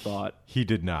think he thought He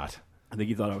did not. I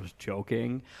was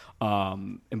joking.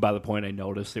 And by the point I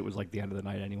noticed, it was like the end of the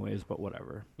night anyways, but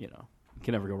whatever, you know.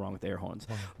 Can never go wrong with air horns.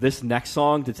 Wow. This next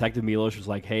song, Detective Milos was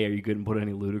like, hey, are you going to put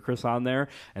any Ludacris on there?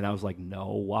 And I was like,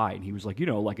 no, why? And he was like, you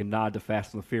know, like a nod to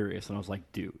Fast and the Furious. And I was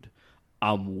like, dude,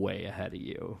 I'm way ahead of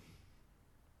you.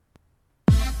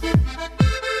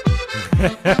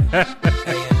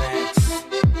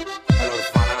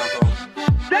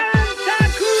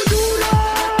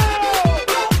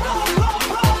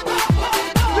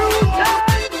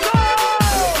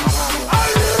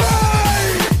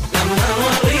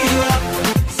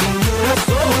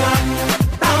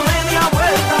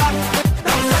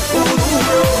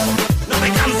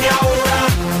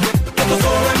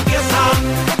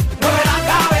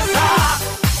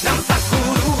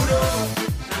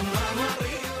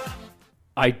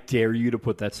 I dare you to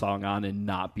put that song on and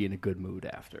not be in a good mood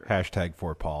after. Hashtag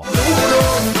for Paul.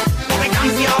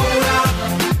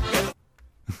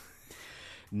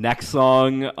 Next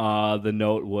song, the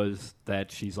note was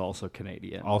that she's also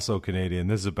Canadian. Also Canadian.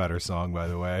 This is a better song, by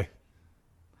the way.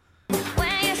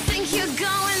 Where you think you're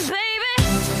going, baby?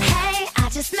 Hey, I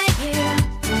just met you,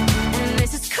 and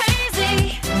this is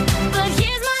crazy. But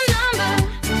here's my number,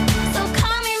 so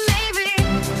call me maybe.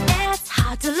 It's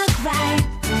hard to look right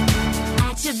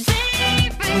at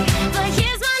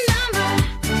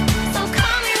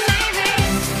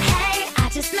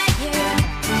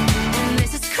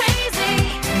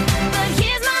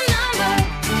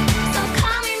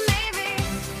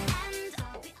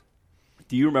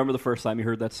Do you remember the first time you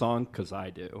heard that song? Because I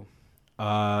do.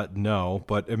 No,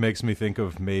 but it makes me think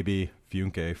of maybe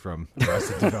Funke from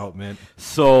Arrested Development.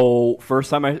 So, first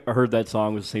time I heard that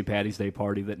song was a St. Patty's Day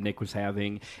party that Nick was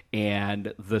having,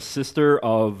 and the sister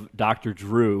of Dr.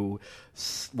 Drew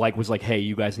was like, hey,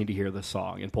 you guys need to hear this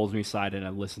song, and pulls me aside, and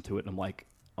I listened to it, and I'm like,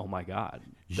 oh my God.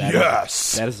 That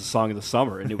is the song of the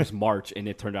summer, and it was March, and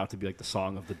it turned out to be like the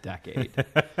song of the decade.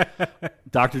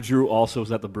 Dr. Drew also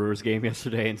was at the Brewers game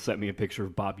yesterday and sent me a picture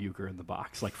of Bob Uecker in the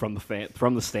box, like from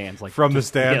the stands,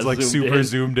 like super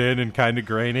zoomed in and kind of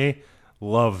grainy.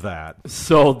 Love that.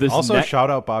 So this also shout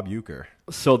out Bob Uecker.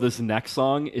 So this next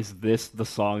song, is this the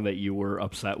song that you were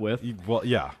upset with? Well,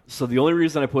 yeah. So the only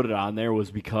reason I put it on there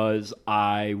was because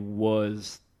I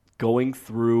was going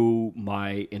through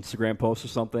my Instagram post or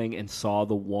something and saw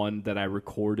the one that I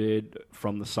recorded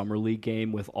from the Summer League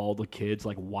game with all the kids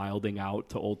like wilding out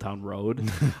to Old Town Road.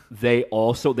 They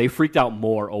freaked out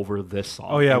more over this song.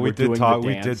 Oh yeah, we did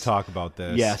talk about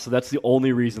this. Yeah, so that's the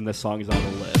only reason this song is on the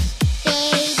list.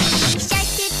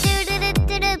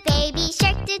 Baby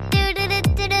shark,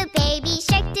 do-do-do-do-do, baby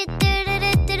shark,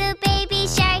 do-do-do-do-do, baby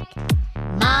shark.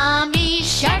 Mommy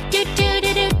shark,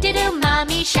 do-do-do-do-do,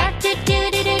 mommy shark,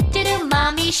 do-do-do-do-do,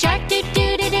 mommy shark,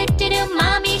 do-do-do-do-do,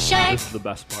 mommy shark. This is the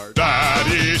best part.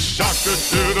 Daddy shark,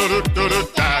 do-do-do-do-do,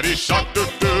 daddy shark,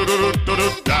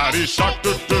 do-do-do-do-do, daddy shark,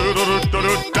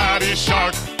 do-do-do-do-do, daddy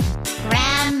shark.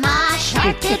 Grandma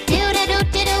shark,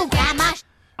 do-do-do-do-do, grandma.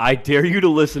 I dare you to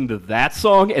listen to that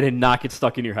song and then not get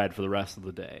stuck in your head for the rest of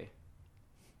the day.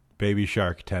 Baby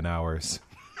Shark, 10 hours.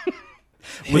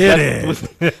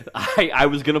 I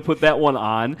was going to put that one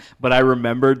on, but I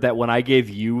remembered that when I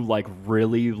gave you like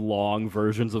really long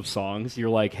versions of songs, you're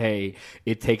like, hey,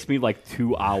 it takes me like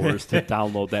 2 hours to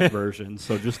download that version,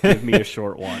 so just give me a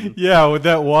short one. Yeah, with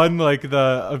that one, like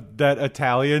that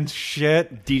Italian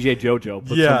shit. DJ JoJo,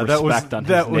 put some respect on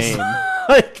his name.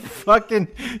 Like fucking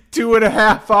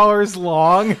 2.5 hours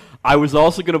long. I was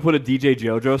also going to put a DJ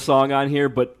JoJo song on here,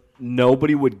 but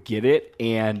nobody would get it,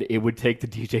 and it would take the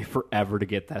DJ forever to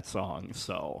get that song.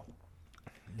 So,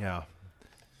 yeah.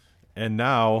 And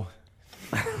now,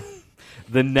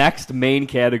 the next main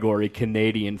category,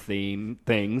 Canadian theme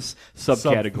things,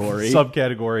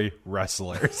 subcategory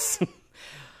wrestlers.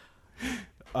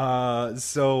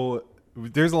 So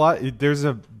there's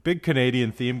a big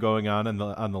Canadian theme going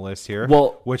on the list here,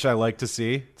 which I like to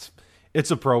see. It's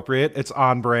appropriate. It's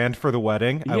on brand for the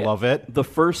wedding. I love it. The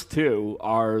first two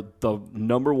are the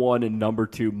number one and number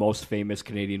two most famous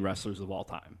Canadian wrestlers of all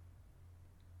time.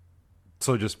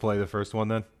 So just play the first one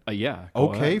then? Yeah.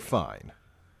 Okay, fine.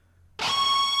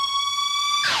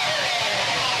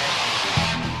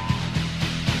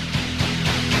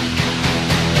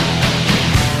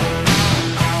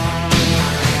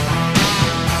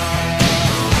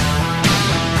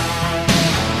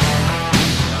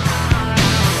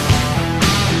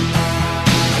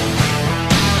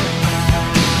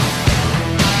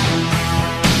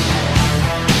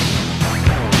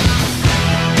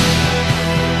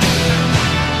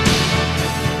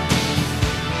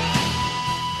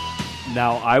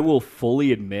 Now, I will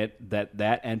fully admit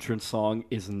that entrance song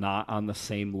is not on the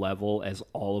same level as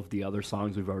all of the other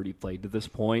songs we've already played to this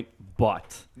point,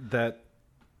 but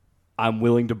I'm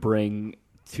willing to bring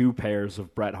 2 pairs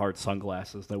of Bret Hart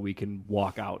sunglasses that we can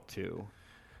walk out to.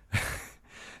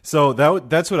 So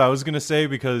that's what I was going to say,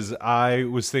 because I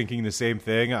was thinking the same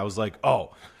thing. I was like,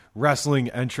 oh, wrestling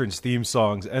entrance theme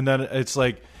songs. And then it's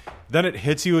like, then it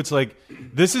hits you. It's like,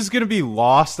 this is going to be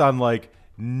lost on like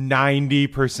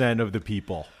 90% of the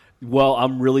people. Well,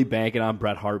 I'm really banking on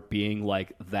Bret Hart being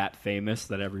like that famous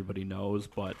that everybody knows,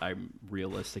 but I'm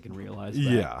realistic and realize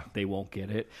that they won't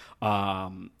get it.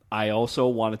 I also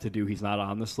wanted to do, he's not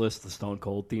on this list, the Stone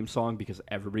Cold theme song, because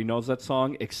everybody knows that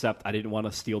song, except I didn't want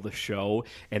to steal the show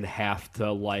and have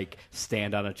to like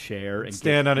stand on a chair and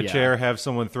chair, have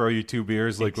someone throw you 2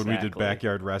 beers like when we did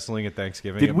backyard wrestling at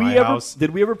Thanksgiving house.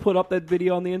 Did we ever put up that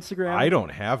video on the Instagram? I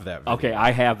don't have that video. Okay,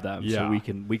 I have them, so we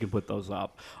can put those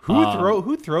up.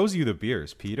 Who throws you the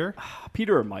beers, Peter?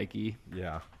 Peter or Mikey?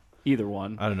 Yeah. Either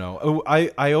one. I don't know. Oh,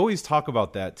 I always talk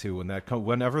about that too.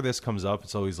 Whenever this comes up,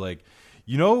 it's always like,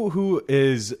 you know who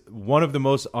is one of the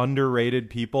most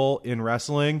underrated people in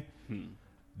wrestling?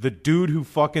 The dude who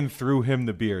fucking threw him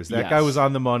the beers. That guy was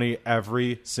on the money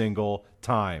every single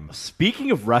time.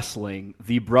 Speaking of wrestling,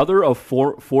 the brother of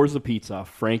Forza Pizza,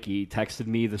 Frankie, texted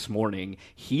me this morning.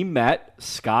 He met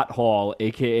Scott Hall,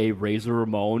 a.k.a. Razor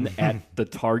Ramon, at the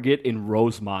Target in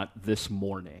Rosemont this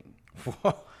morning.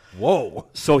 Whoa.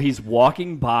 So he's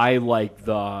walking by like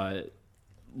the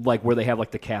like where they have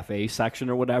like the cafe section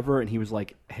or whatever, and he was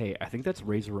like, hey, I think that's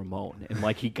Razor Ramon. And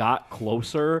like he got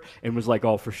closer and was like,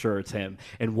 oh, for sure it's him,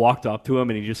 and walked up to him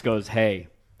and he just goes, hey,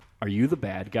 are you the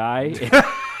bad guy?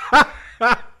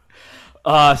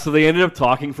 So they ended up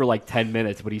talking for like 10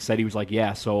 minutes, but he said he was like,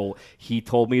 yeah, so he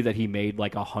told me that he made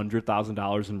like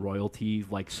 $100,000 in royalty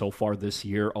like so far this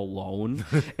year alone.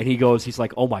 And he's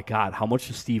like, oh my God, how much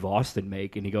does Steve Austin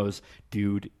make? And he goes,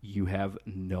 dude, you have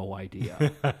no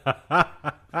idea.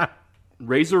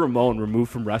 Razor Ramon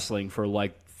removed from wrestling for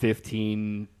like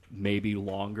 15, maybe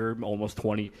longer, almost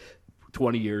 20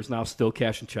 years now, still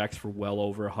cashing checks for well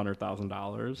over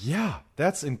 $100,000. Yeah,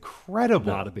 that's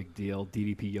incredible. Not a big deal.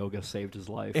 DDP Yoga saved his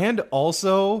life. And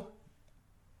also,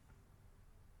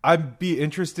 I'd be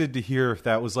interested to hear if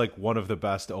that was like one of the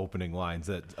best opening lines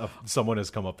that someone has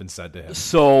come up and said to him.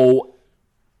 So,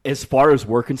 as far as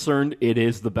we're concerned, it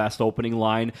is the best opening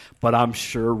line, but I'm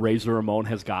sure Razor Ramon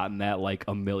has gotten that like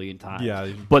a million times.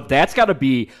 Yeah. But that's got to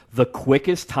be the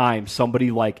quickest time somebody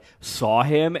like saw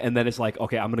him and then it's like,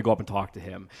 okay, I'm going to go up and talk to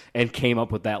him, and came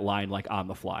up with that line like on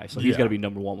the fly. So he's got to be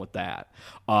number one with that.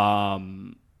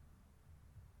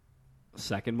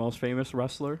 Second most famous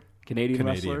wrestler? Canadian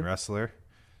wrestler.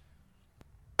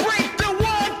 Break the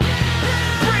wall,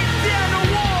 break down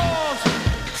the walls.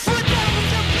 Flip over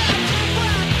the back and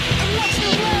rock and watch me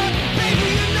walk. Baby,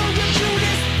 you know you're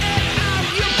Judas and I'm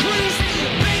your priest.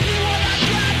 Baby, what I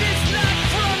got is not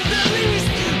from the least.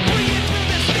 Bring it to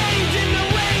the stage in the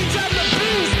range of the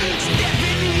beast. Step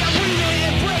in the arena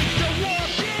and break the wall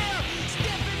down.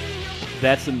 Step in the arena.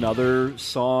 That's another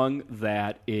song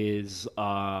that is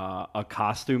a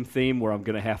costume theme where I'm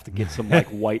going to have to get some like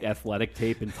white athletic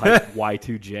tape and type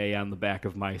Y2J on the back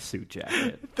of my suit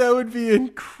jacket. That would be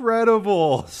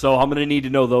incredible. So I'm going to need to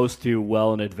know those two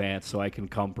well in advance so I can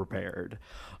come prepared.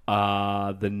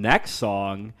 The next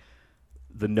song,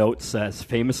 the note says,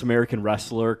 famous American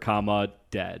wrestler,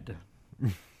 dead.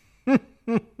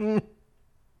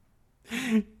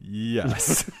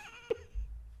 Yes.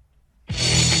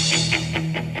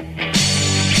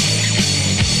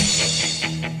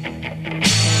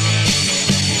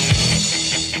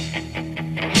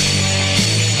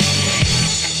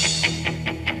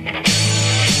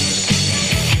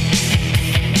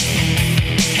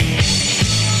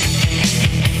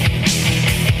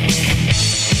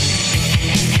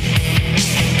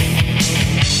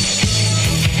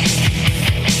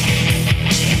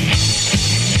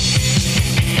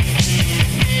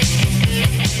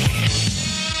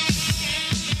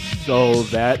 So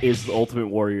that is the Ultimate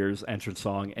Warrior's entrance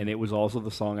song, and it was also the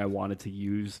song I wanted to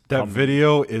use. That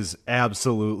video is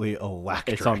absolutely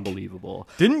electric. It's unbelievable.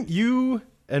 Didn't you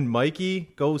and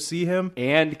Mikey go see him?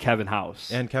 And Kevin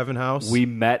House. We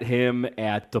met him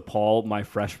at DePaul my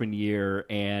freshman year,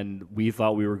 and we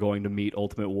thought we were going to meet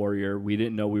Ultimate Warrior. We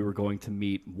didn't know we were going to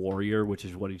meet Warrior, which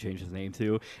is what he changed his name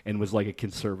to, and was like a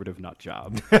conservative nut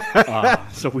job.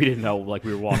 So we didn't know like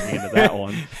we were walking into that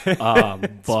one.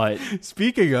 But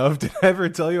speaking of, did I ever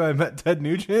tell you I met Ted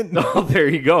Nugent? No, there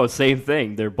you go. Same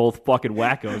thing. They're both fucking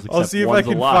wackos. I'll see if I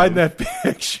can find that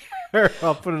picture.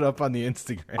 I'll put it up on the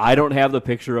Instagram. I don't have the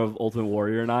picture of Ultimate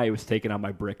Warrior and I. It was taken on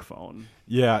my brick phone.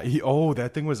 Yeah.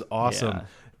 That thing was awesome.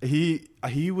 Yeah.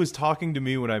 He was talking to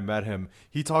me when I met him.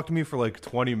 He talked to me for like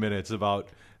 20 minutes about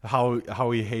how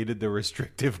he hated the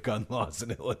restrictive gun laws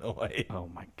in Illinois. Oh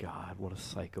my God, what a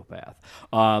psychopath.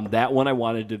 That one I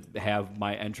wanted to have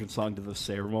my entrance song to the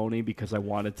ceremony because I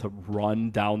wanted to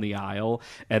run down the aisle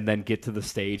and then get to the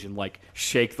stage and like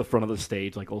shake the front of the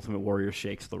stage like Ultimate Warrior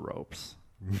shakes the ropes.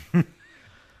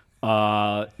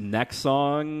 Next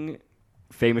song,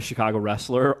 famous Chicago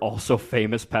wrestler, also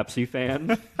famous Pepsi fan.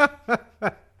 Look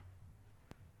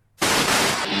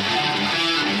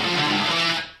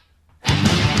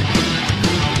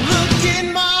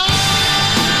in my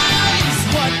eyes,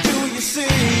 what do you see?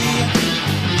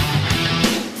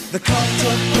 The cult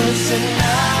of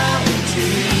personality.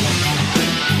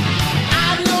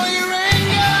 I know your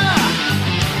anger,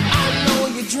 I know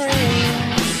your dreams.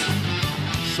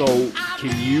 So,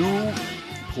 can you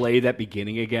play that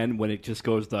beginning again when it just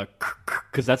goes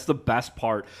because that's the best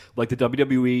part. Like the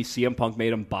WWE, CM Punk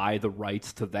made him buy the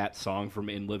rights to that song from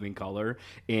In Living Color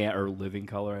or Living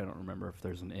Color. I don't remember if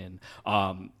there's an in.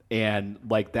 And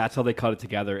like that's how they cut it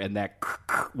together. And that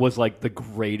was like the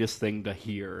greatest thing to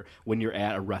hear when you're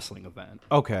at a wrestling event.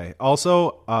 Okay.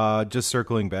 Also, just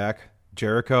circling back,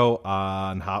 Jericho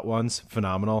on Hot Ones,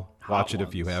 phenomenal. Watch it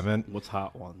if you haven't. What's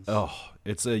Hot Ones? Oh,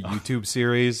 it's a YouTube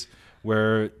series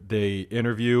where they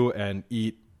interview and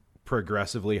eat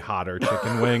progressively hotter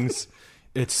chicken wings.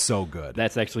 It's so good.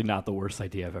 That's actually not the worst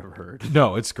idea I've ever heard.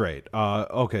 No, it's great.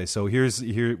 Okay, so here.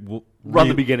 We'll Run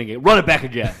the beginning again. Run it back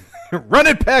again. Run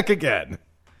it back again.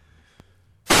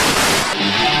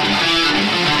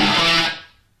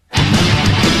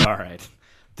 All right.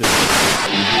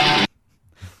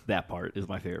 That part is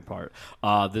my favorite part.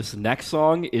 This next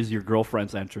song is your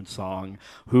girlfriend's entrance song,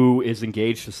 who is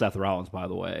engaged to Seth Rollins, by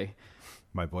the way.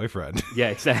 My boyfriend. Yeah,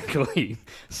 exactly.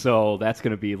 So that's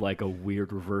going to be like a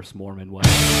weird reverse Mormon wedding.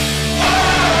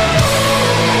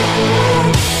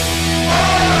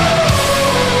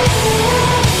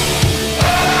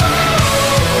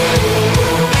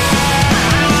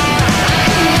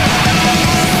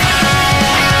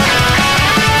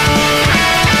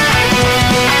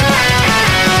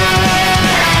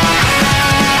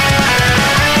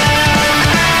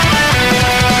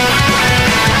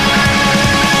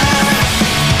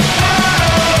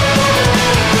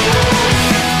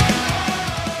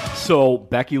 So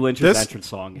Becky Lynch's entrance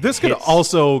song. This could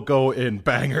also go in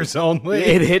bangers only.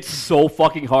 It hits so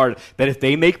fucking hard that if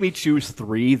they make me choose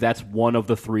 3, that's one of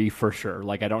the 3 for sure.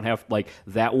 Like I don't have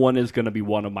that one is going to be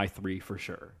one of my 3 for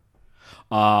sure.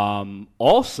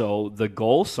 Also, the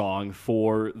goal song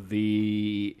for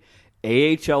the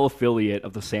AHL affiliate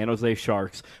of the San Jose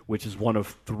Sharks, which is one of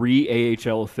 3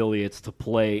 AHL affiliates to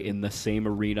play in the same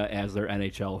arena as their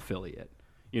NHL affiliate.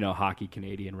 You know, hockey,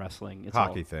 Canadian wrestling. It's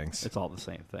hockey all, things. It's all the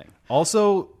same thing.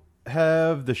 Also,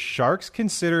 have the Sharks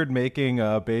considered making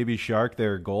Baby Shark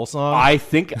their goal song? I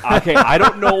think, okay, I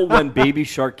don't know when Baby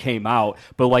Shark came out,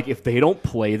 but like if they don't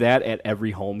play that at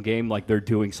every home game, like they're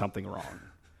doing something wrong.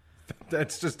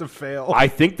 That's just a fail. I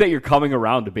think that you're coming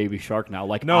around to Baby Shark now.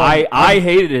 Like, no, I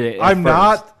hated it. I'm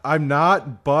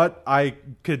not, but I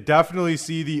could definitely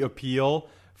see the appeal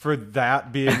for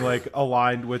that being like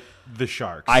aligned with the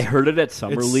Sharks. I heard it at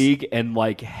Summer League and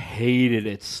like hated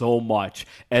it so much.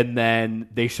 And then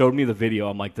they showed me the video.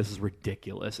 I'm like, this is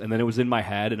ridiculous. And then it was in my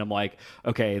head, and I'm like,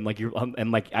 okay.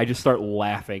 And like I just start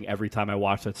laughing every time I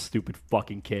watch that stupid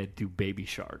fucking kid do Baby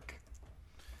Shark.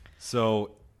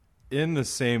 So, in the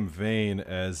same vein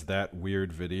as that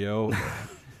weird video,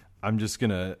 I'm just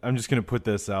gonna put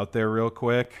this out there real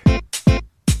quick.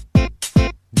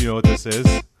 Do you know what this is?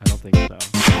 I don't think so.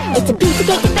 It's a piece of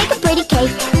cake to bake a pretty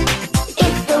cake.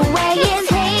 If the way is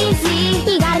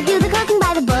hazy, you gotta do the cooking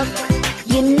by the book.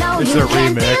 You know it's you a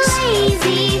can't remix. be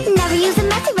lazy. Never use a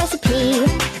messy recipe.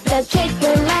 The cake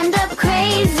will end up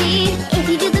crazy. If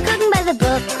you do the cooking by the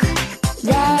book,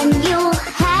 then you'll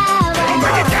have a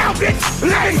Break it down, bitch.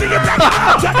 Let me see you back it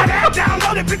up. Drop that ass down,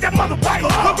 load it, pick that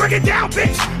motherfucker up. Break it down,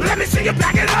 bitch. Let me see you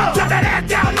back it up. Drop that ass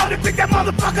down, load it, pick that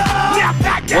motherfucker up. Now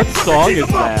back that. What song is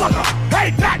that?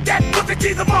 Hey, back that pussy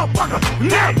teaser motherfucker.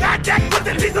 Now back that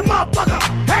pussy teaser motherfucker.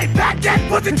 Hey, back that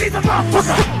pussy teaser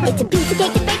motherfucker. It's a piece of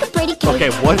cake to bake a pretty cake. Okay,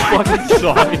 what fucking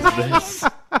song is this?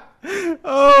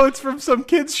 Oh, it's from some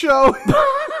kids show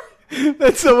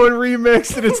that someone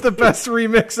remixed, and it's the best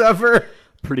remix ever.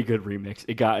 Pretty good remix.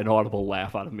 It got an audible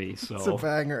laugh out of me. So It's a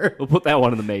banger. We'll put that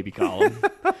one in the maybe column.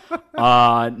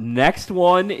 Next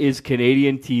one is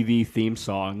Canadian TV theme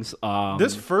songs.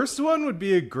 This first one would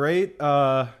be a great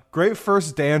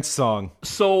first dance song.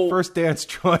 So first dance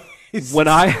choice. It's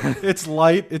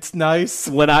light, it's nice.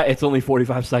 It's only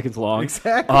 45 seconds long.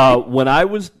 Exactly. When I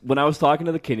was talking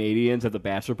to the Canadians at the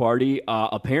bachelor party,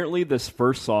 apparently this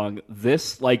first song,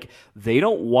 they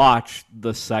don't watch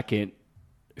the second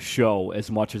show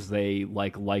as much as they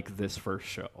like this first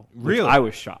show. Really? I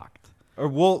was shocked. Or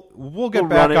we'll get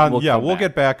back on we'll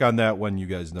get back on that when you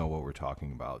guys know what we're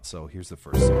talking about. So here's the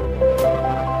first song.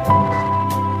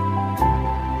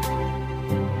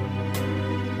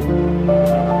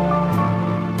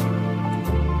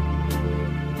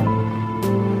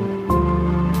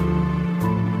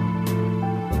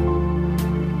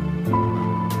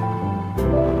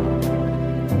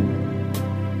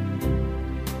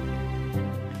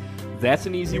 That's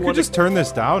an easy You one. could just turn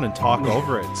this down and talk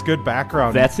over it. It's good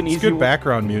background. That's an it's easy good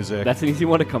background music. That's an easy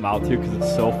one to come out to because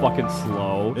it's so fucking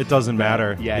slow. It doesn't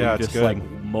matter. Yeah, Yeah, you it's just good. like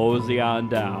mosey on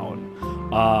down.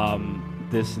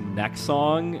 This next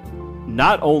song,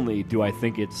 not only do I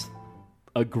think it's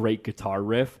a great guitar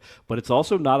riff, but it's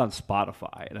also not on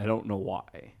Spotify, and I don't know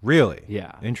why. Really?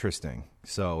 Yeah. Interesting.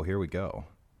 So here we go.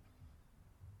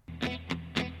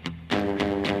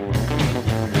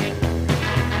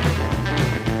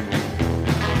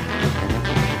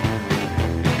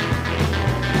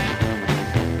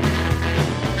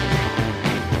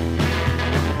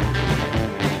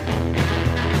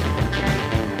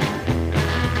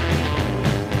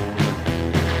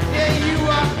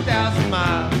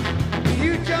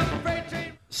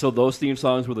 So those theme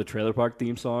songs were the Trailer Park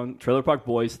theme song, Trailer Park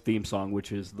Boys theme song,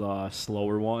 which is the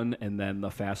slower one, and then the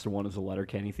faster one is the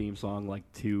Letterkenny theme song, like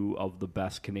two of the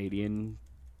best Canadian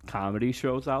comedy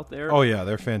shows out there. Oh yeah,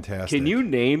 they're fantastic. Can you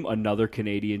name another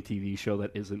Canadian TV show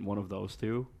that isn't one of those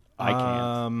two? I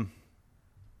can't.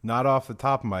 Not off the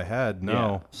top of my head, no.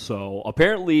 Yeah. So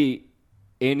apparently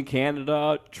in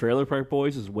Canada, Trailer Park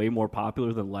Boys is way more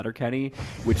popular than Letterkenny,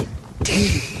 which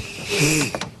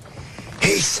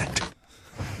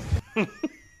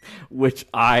which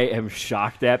I am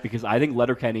shocked at because I think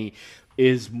Letterkenny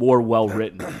is more well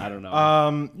written. I don't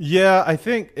know. Yeah, I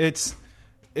think it's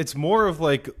more of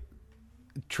like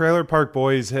Trailer Park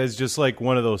Boys has just like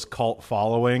one of those cult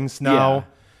followings now.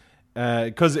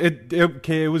 Because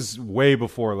it was way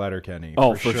before Letterkenny.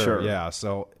 Oh, for sure. Yeah,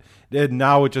 so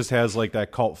now it just has like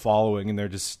that cult following, and they're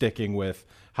just sticking with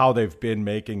how they've been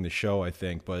making the show, I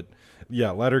think. But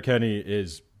yeah, Letterkenny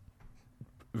is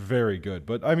very good.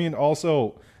 But I mean,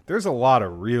 also there's a lot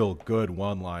of real good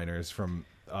one-liners from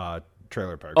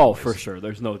Trailer Park Boys. Oh, for sure.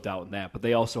 There's no doubt in that. But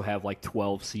they also have like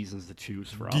 12 seasons to choose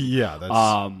from. Yeah,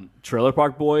 that's... Trailer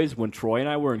Park Boys, when Troy and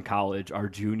I were in college, our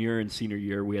junior and senior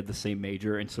year, we had the same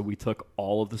major, and so we took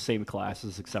all of the same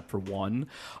classes except for one.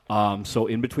 So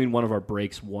in between one of our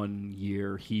breaks one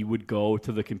year, he would go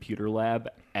to the computer lab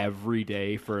every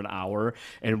day for an hour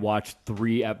and watch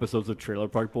 3 episodes of Trailer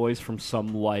Park Boys from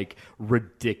some like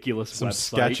ridiculous website.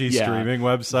 Sketchy streaming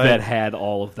website that had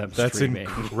all of them streaming.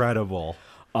 That's incredible.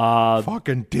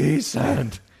 Fucking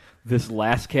decent. This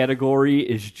last category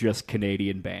is just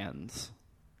Canadian bands.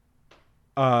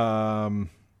 Yeah.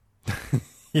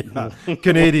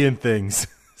 Canadian things.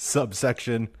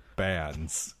 Subsection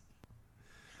bands.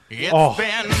 It's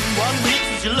been 1 week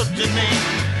since you looked at me.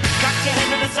 Cocked your head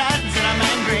to the side and said I'm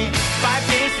angry. 5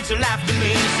 days since you laughed at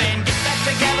me, saying get that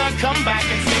together, come back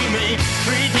and see me.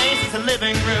 3 days since the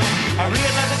living room. I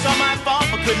realized it's all my fault,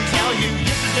 but couldn't tell you.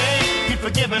 Yesterday you'd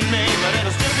forgiven me, but it'll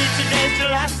still be 2 days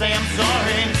till I say I'm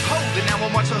sorry. Hold it now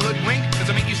and watch the hoodwink. Does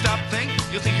it make you stop think?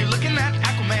 You'll think you're looking at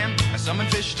Aquaman. I summon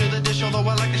fish to the dish, although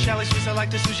I like the chalet Swiss, I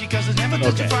like the sushi, cause it's never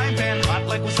touch a frying pan. Hot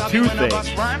like wasabi 2 when I bust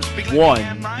things. rhymes. Big like One,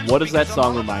 man rhymes. what does that Speak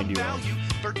song all remind you about of? value.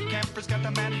 Bert Camper's got the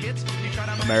mad hits. You try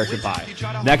to American hit, Pie. you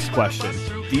try to Next hold question. my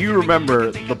through. Do you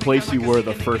remember the place you were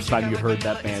the first time you heard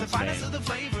that band's name?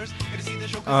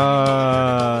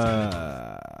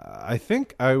 I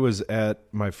think I was at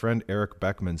my friend Eric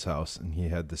Beckman's house, and he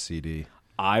had the CD.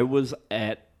 I was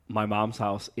at my mom's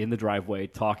house in the driveway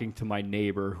talking to my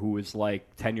neighbor who was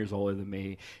like 10 years older than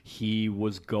me. He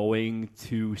was going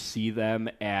to see them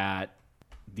at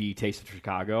the Taste of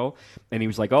Chicago, and he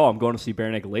was like, oh, I'm going to see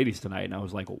Bare Naked Ladies tonight. And I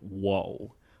was like,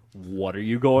 whoa, what are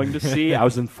you going to see? I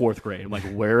was in 4th grade. I'm like,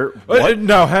 where? What?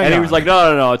 No, hang And he on. was like,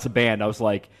 no, it's a band. I was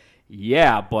like,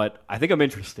 yeah, but I think I'm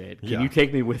interested. Can Yeah. you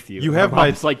take me with you? You have my my-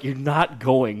 mom's like, you're not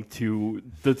going to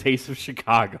the Taste of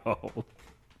Chicago.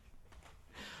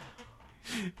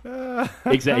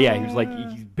 Exactly. Yeah, he was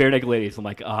like, Bare Naked Ladies. I'm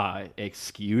like,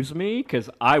 excuse me? Because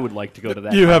I would like to go to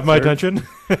that You have my concert.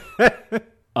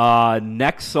 attention.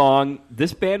 Next song.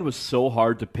 This band was so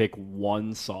hard to pick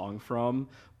one song from,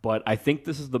 but I think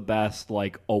this is the best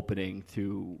like opening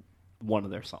to one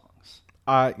of their songs.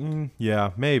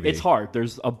 Yeah, maybe. It's hard.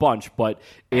 There's a bunch, but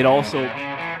it also...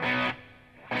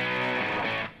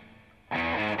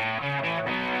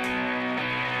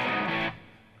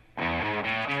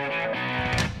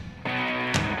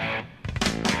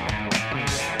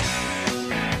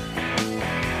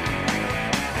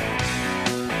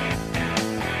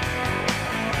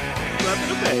 Slap in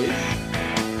the face.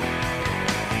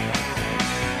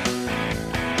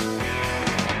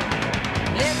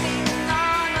 Living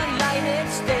on a lighted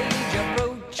stage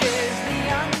approaches the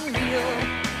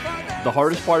unreal. The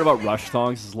hardest part about Rush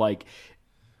songs is like,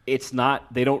 it's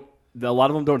not, they don't, a lot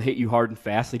of them don't hit you hard and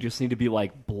fast. They just need to be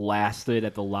like blasted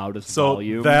at the loudest So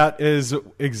volume. that is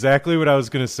exactly what I was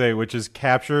going to say, which is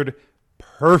captured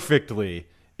perfectly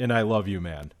in I Love You,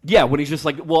 Man. Yeah, when he's just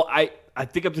like, well, I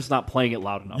think I'm just not playing it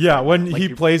loud enough. Yeah, right when now. Like, he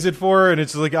you're- plays it for her and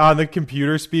it's like on the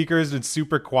computer speakers and it's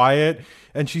super quiet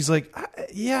and she's like,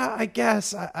 yeah, I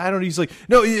guess. I don't know. He's like,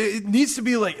 no, it needs to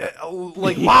be like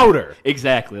louder.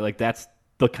 Exactly. Like that's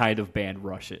the kind of band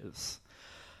Rush is.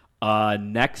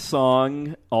 Next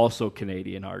song, also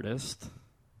Canadian artist.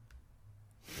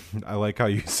 I like how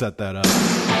you set that up.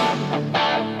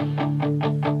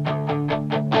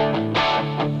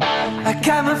 I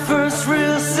got my first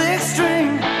real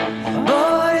 6-string,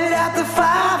 bought it at the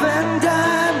 5 and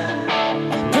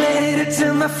dime, played it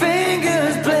till my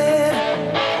fingers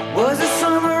bled. Was the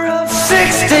summer of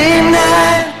 '69.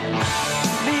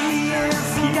 Me and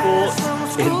some guys from In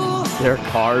school their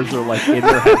cars or like in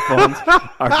their headphones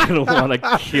are gonna want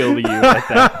to kill you at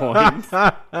that point.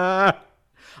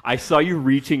 I saw you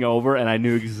reaching over, and I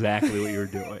knew exactly what you were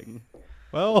doing.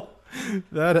 Well,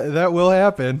 that will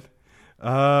happen.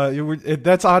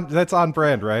 That's on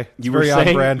brand, right? It's very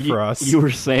on brand for us. You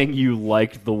were saying you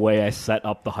liked the way I set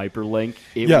up the hyperlink.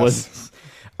 Yes.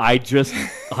 I just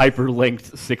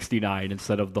hyperlinked 69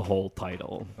 instead of the whole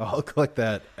title. I'll click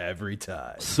that every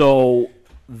time. So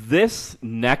this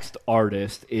next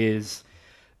artist is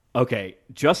okay.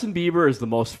 Justin Bieber is the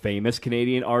most famous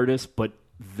Canadian artist, but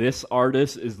this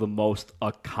artist is the most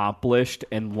accomplished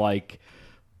and like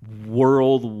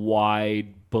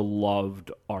worldwide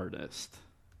beloved artist.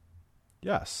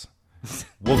 Yes.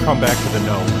 We'll come back to the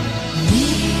note.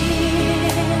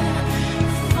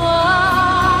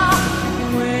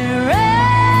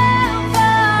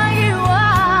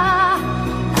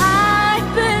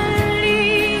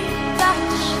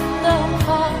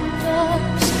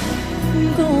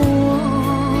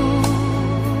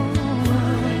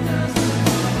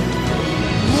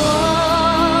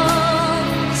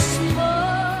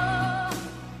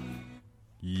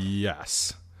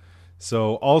 Yes.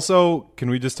 So also, can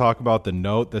we just talk about the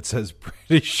note that says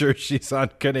pretty sure she's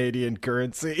on Canadian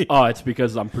currency? Oh, it's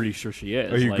because I'm pretty sure she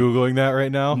is. Are you Googling that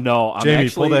right now? No, I'm Jamie,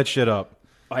 actually, pull that shit up.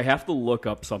 I have to look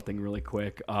up something really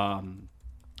quick. I'm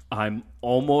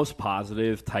almost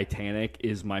positive Titanic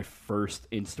is my first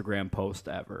Instagram post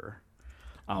ever.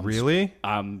 Really?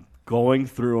 I'm going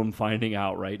through and finding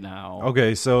out right now.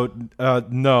 Okay, so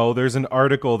no, there's an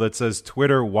article that says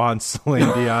Twitter wants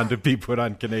Celine Dion to be put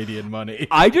on Canadian money.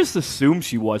 I just assumed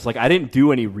she was. Like, I didn't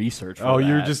do any research for that.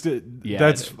 You're just...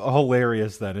 that's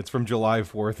hilarious then. It's from July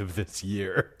 4th of this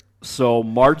year. So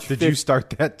March 5th... Did you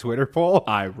start that Twitter poll?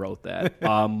 I wrote that.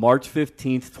 March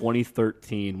 15th,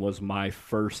 2013 was my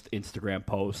first Instagram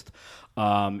post.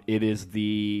 It is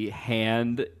the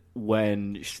hand...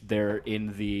 when they're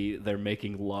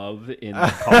making love in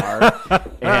the car,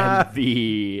 and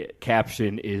the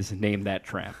caption is "Name that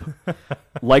tramp."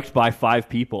 Liked by 5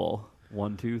 people.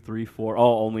 1, 2, 3, 4.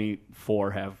 Oh, only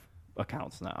 4 have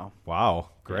accounts now.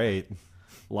 Wow, great.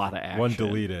 A lot of action. 1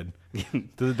 deleted.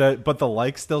 But the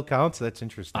like still counts? That's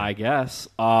interesting. I guess.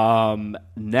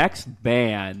 Next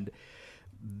band.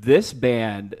 This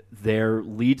band, their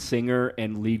lead singer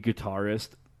and lead guitarist,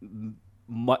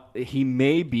 he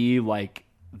may be like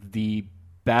the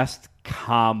best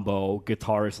combo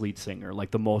guitarist lead singer,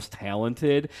 like the most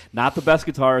talented, not the best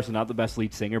guitarist and not the best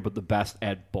lead singer, but the best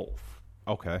at both.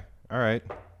 Okay. All right.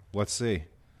 Let's see.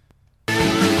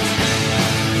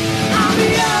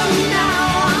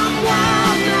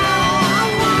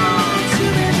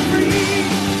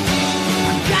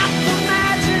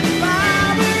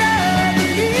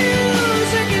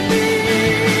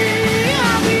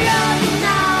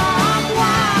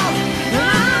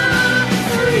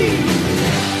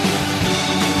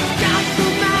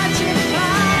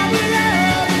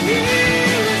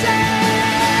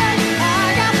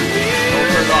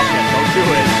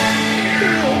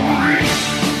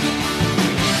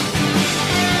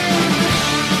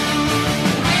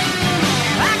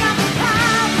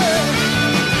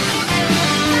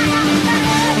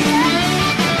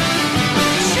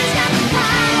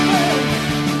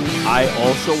 I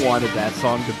also wanted that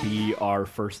song to be our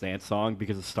first dance song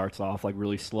because it starts off like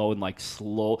really slow and like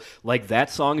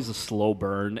that song is a slow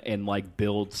burn and like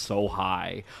builds so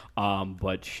high.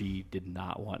 But she did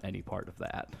not want any part of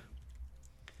that.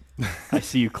 I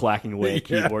see you clacking away at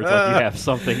keyboards like you have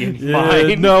something in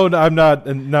mind. No, I'm not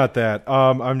that.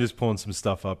 I'm just pulling some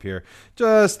stuff up here.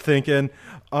 Just thinking.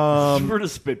 We're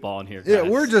just spitballing here, guys. Yeah,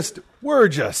 we're just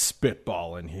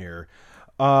spitballing here.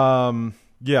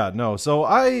 Yeah, no. So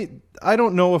I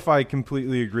don't know if I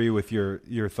completely agree with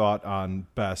your thought on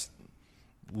best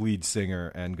lead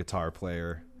singer and guitar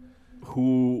player.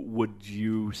 Who would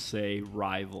you say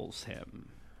rivals him?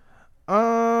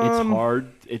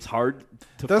 It's hard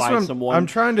to find someone. I'm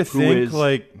trying to think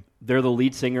like they're the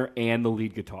lead singer and the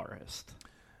lead guitarist.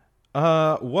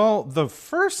 Well, the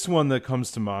first one that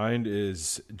comes to mind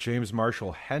is James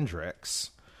Marshall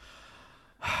Hendrix.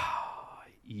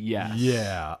 Yes.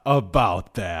 Yeah,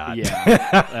 about that. Yeah,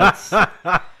 that's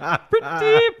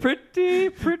pretty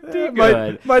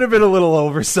good. Might have been a little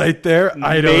oversight there.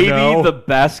 I don't know. Maybe the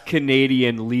best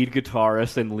Canadian lead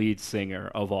guitarist and lead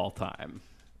singer of all time.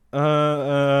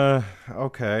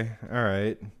 Okay, all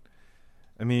right.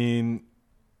 I mean,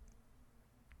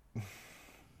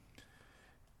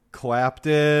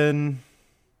 Clapton,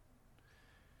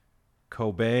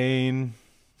 Cobain.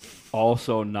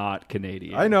 Also not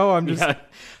Canadian. I know, I'm just... Yeah.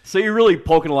 So you're really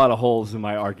poking a lot of holes in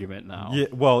my argument now. Yeah,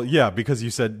 well, yeah, because you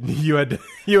said you had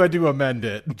to amend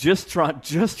it. Just try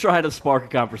to spark a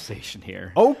conversation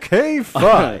here. Okay,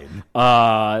 fine.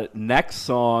 Next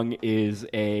song is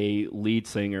a lead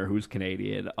singer who's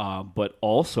Canadian, but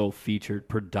also featured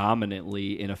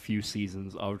predominantly in a few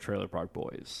seasons of Trailer Park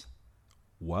Boys.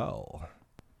 Well...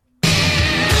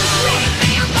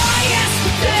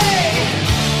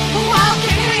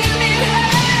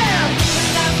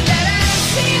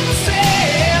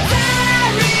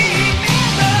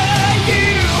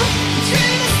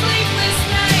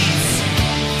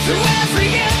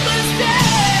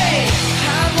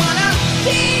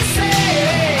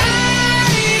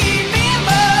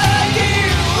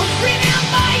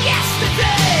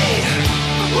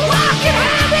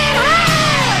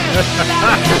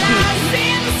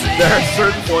 There are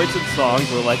certain points in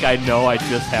songs where, like, I know I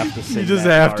just have to sing. You just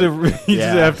that have part. to. You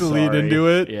just have to lean into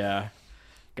it. Yeah,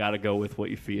 gotta go with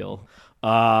what you feel.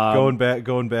 Going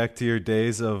back to your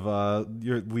days of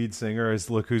your lead singer as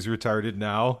Look Who's Retarded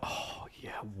Now. Oh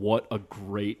yeah, what a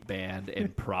great band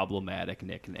and problematic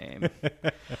nickname.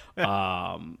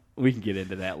 We can get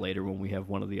into that later when we have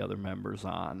one of the other members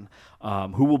on,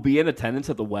 who will be in attendance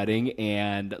at the wedding.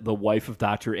 And the wife of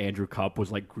Dr. Andrew Cupp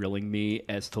was like grilling me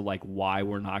as to like why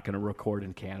we're not going to record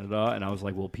in Canada. And I was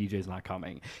like, well, PJ's not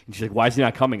coming. And she's like, why is he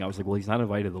not coming? I was like, well, he's not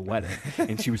invited to the wedding.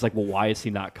 And she was like, well, why is he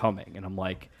not coming? And I'm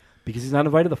like, because he's not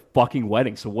invited to the fucking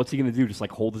wedding. So what's he going to do? Just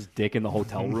like hold his dick in the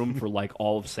hotel room for like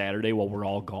all of Saturday while we're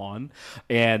all gone?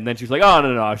 And then she's like, oh,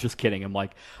 no, I was just kidding. I'm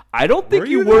like, I don't think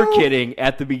you were kidding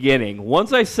at the beginning.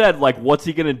 Once I said, like, what's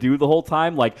he going to do the whole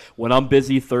time? Like, when I'm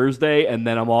busy Thursday and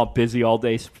then I'm all busy all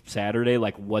day Saturday,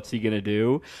 like, what's he going to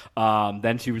do?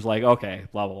 Then she was like, okay,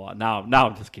 blah, blah, blah. Now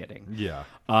I'm just kidding.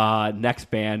 Yeah.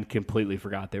 Next band completely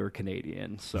forgot they were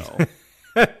Canadian, so...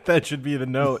 That should be the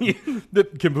note.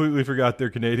 That completely forgot they're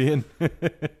Canadian.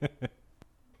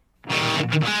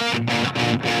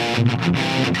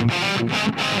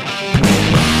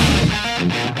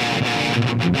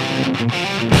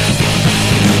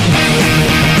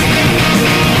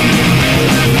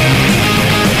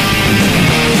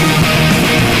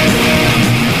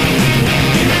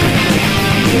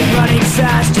 Running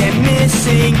fast and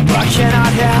missing, but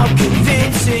cannot help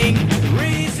convincing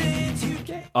reasons you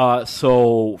get.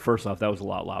 So first off, that was a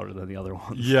lot louder than the other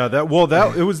ones. Yeah, that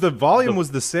it was the volume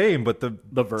was the same, but the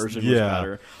version was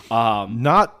better.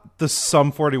 Not the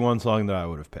Sum 41 song that I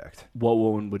would have picked. What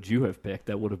one would you have picked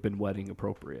that would have been wedding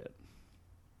appropriate?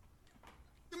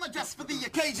 Just for the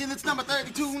occasion, it's number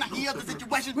 32. Now here's the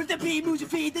situation. With the beat moves your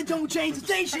feet, then don't change the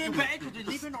station. Cause you're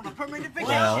leaving on a permanent vacation.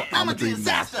 Well, I'm a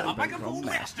disaster. A microphone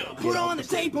master. Put on the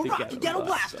table, rock and ghetto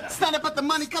blaster. It's not about the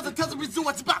money, cause it tells the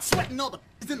resorts about sweating all the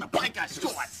in the biker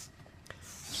shorts.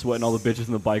 Sweating all the bitches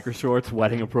in the biker shorts,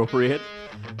 wedding appropriate.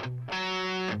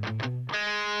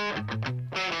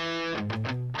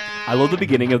 I love the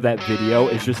beginning of that video.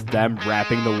 It's just them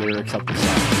rapping the lyrics up the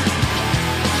song.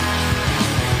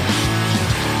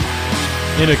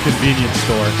 In a convenience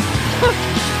store.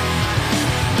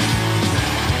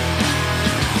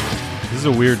 This is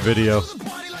a weird video.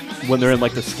 When they're in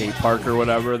like the skate park or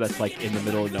whatever, that's like in the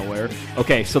middle of nowhere.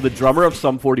 Okay, so the drummer of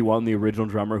Sum 41, the original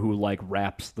drummer who like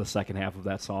raps the second half of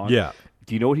that song. Yeah.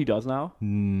 Do you know what he does now?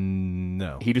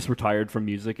 No. He just retired from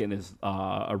music and is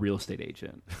a real estate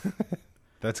agent.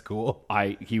 That's cool.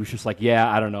 He was just like, yeah,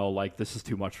 I don't know, like this is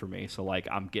too much for me, so like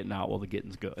I'm getting out while the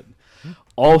getting's good.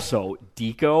 Also,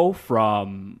 Deco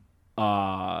from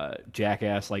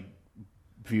Jackass, like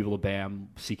Viva La Bam,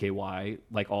 CKY,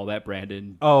 like all that,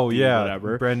 Brandon. Oh D, yeah,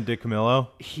 whatever. Brandon DiCamillo.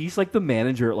 He's like the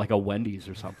manager at like a Wendy's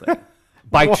or something,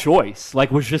 by choice.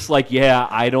 Like was just like, yeah,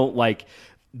 I don't like.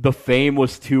 The fame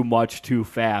was too much too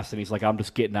fast, and he's like, I'm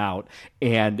just getting out,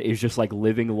 and is just like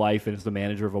living life and is the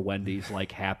manager of a Wendy's,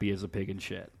 like happy as a pig and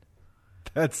shit.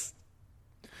 That's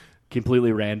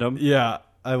completely random. Yeah,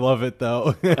 I love it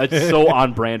though. It's so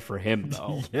on brand for him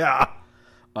though. Yeah.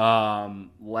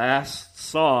 Last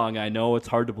song, I know it's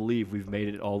hard to believe we've made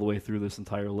it all the way through this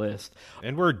entire list.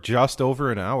 And we're just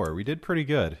over an hour. We did pretty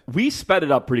good. We sped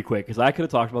it up pretty quick because I could have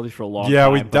talked about this for a long time. Yeah,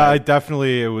 I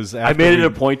definitely, it was I made it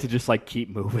a point to just like keep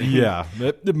moving. Yeah,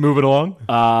 move it along.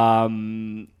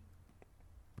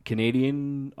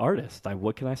 Canadian artist.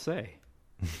 What can I say?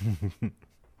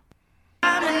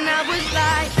 And I was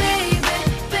like, baby,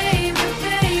 baby,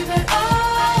 baby,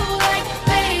 oh, like,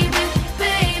 baby,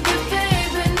 baby,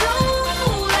 baby, no,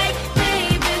 like,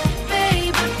 baby,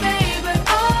 baby, baby,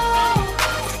 oh,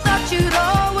 thought you'd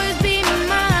always be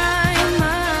mine,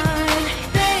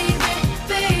 baby,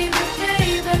 baby,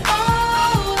 baby,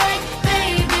 oh, like,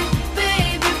 baby,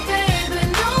 baby, baby,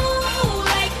 no,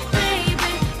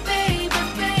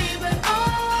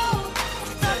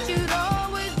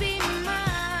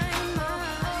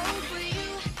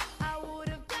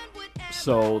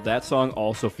 So that song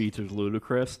also features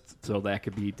Ludacris, so that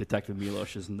could be Detective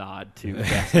Milosh's nod to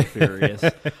Fast and Furious.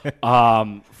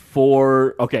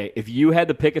 If you had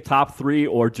to pick a top 3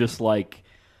 or just like,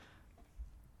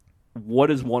 what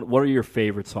are your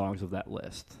favorite songs of that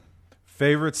list?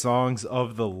 Favorite songs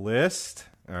of the list?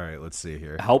 All right, let's see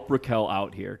here. Help Raquel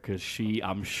out here, because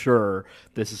I'm sure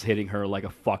this is hitting her like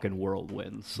a fucking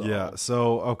whirlwind. So. Yeah,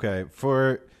 so, okay.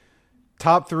 For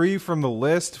top 3 from the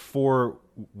list for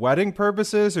wedding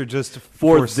purposes or just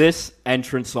for this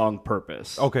entrance song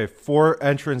purpose? Okay, for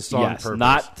entrance song purpose.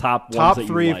 Not top ones Top that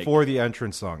 3 you like. for the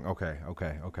entrance song. Okay.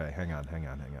 Hang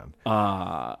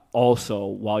on. Also,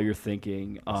 while you're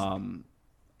thinking, fuck.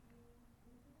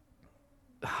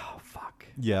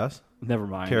 Yes. Never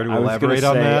mind. Care to elaborate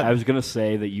on that? I was going to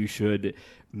say that you should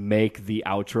make the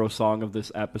outro song of this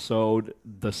episode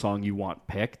the song you want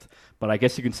picked, but I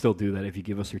guess you can still do that if you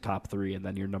give us your top 3 and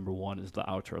then your number 1 is the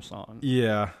outro song.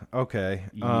 Yeah, okay.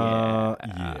 Yeah.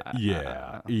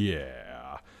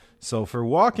 So for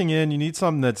walking in, you need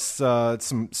something that's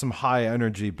some high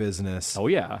energy business. Oh,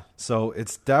 yeah. So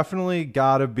it's definitely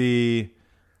got to be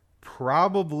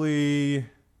probably,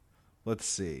 let's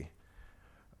see.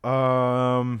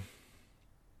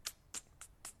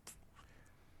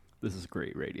 This is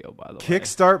great radio, by the way.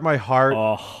 Kickstart My Heart.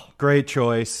 Oh. Great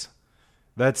choice.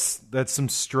 That's some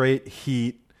straight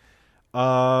heat.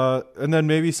 And then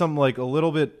maybe something like a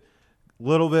little bit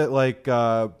like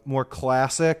more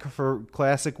classic for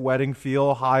classic wedding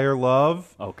feel, Higher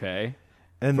Love. Okay.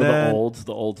 And for then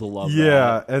the olds will love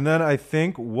that. that. And then I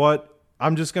think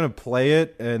I'm just gonna play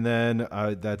it, and then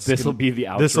this will be the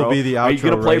outro. This will be the outro. Are you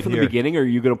gonna play right it from here. the beginning, or are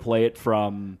you gonna play it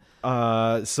from?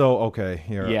 Okay,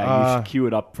 here. Yeah, you should cue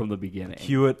it up from the beginning.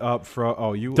 Cue it up from.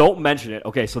 Oh, you don't mention it.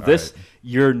 Okay, so this right.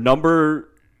 Your number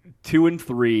 2 and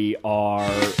 3 are.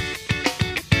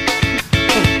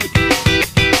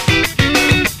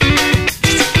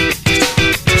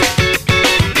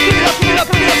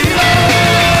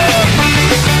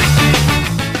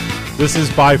 This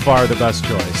is by far the best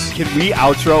choice. Can we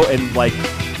outro and like?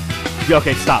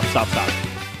 Okay, stop.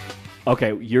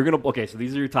 Okay, so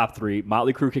these are your top 3: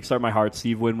 Motley Crue, Kickstart My Heart,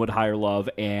 Steve Winwood, Higher Love,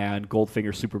 and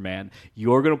Goldfinger, Superman.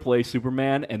 You're gonna play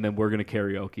Superman, and then we're gonna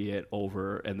karaoke it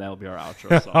over, and that'll be our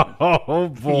outro song. Oh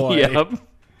boy! Yep.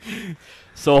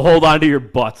 So hold on to your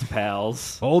butts,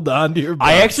 pals. Hold on to your butts.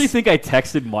 I actually think I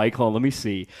texted Mike. Hold on, let me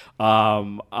see.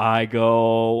 I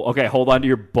go, okay, hold on to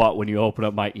your butt when you open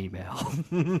up my email.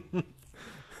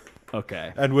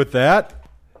 Okay. And with that.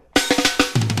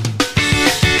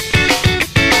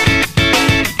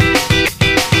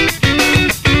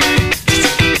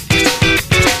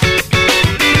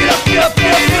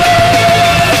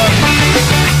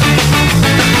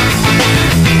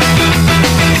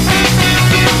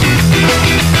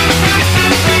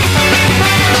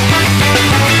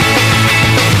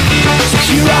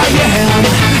 Here I am,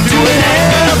 doing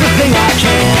everything I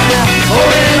can,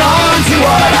 holding on to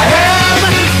what I am,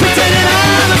 pretending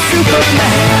I'm a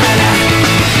Superman.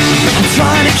 I'm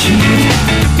trying to keep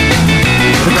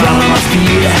the ground on my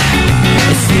feet.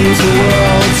 It seems the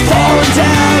world's falling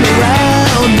down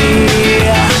around me.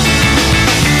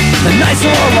 The nights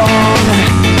are long,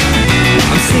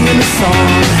 I'm singing the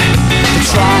song to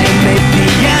try and make the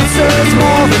answers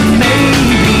more than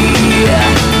maybe.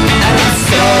 And I'm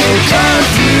so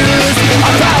confused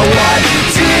about what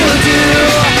to do.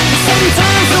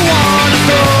 Sometimes I wanna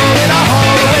throw it all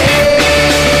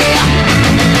away.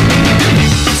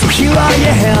 So here I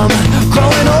am,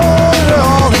 growing older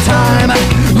all the time,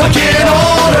 looking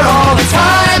older all the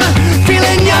time,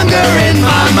 feeling younger in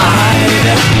my mind.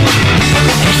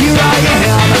 And here I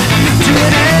am,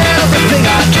 doing everything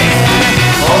I can,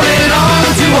 holding on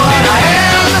to what I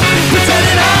am,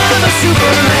 pretending I'm a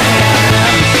Superman.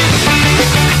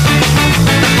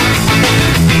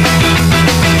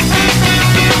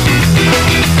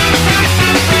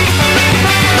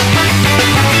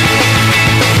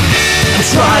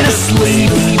 Trying to sleep,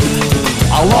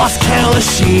 I lost count of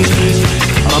sheep.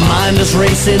 My mind is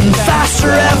racing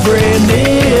faster every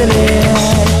minute.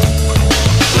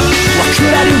 What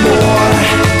could I do more?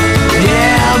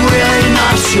 Yeah, I'm really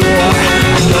not sure.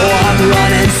 I know I'm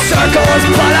running circles,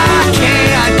 but I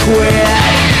can't quit.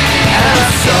 And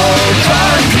I'm so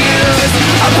confused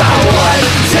about what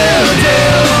to do.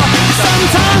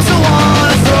 Sometimes I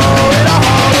wanna throw it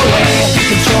all away,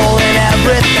 controlling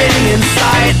everything in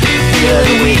sight.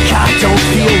 Feeling weak, I don't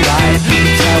feel right.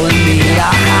 Telling me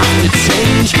I have to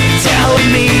change, telling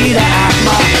me to act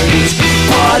my age.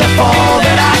 But if all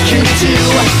that I can do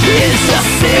is just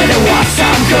sit and watch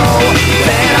time go,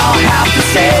 then I'll have to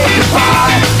say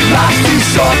goodbye. Life's too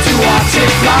short to watch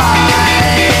it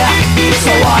fly,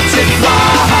 so watch it could fly.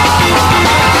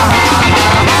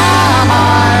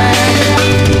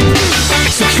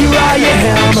 So here I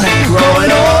am,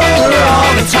 growing older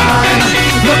all the time,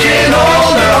 looking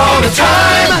older all the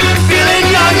time, feeling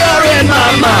younger in my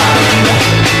mind.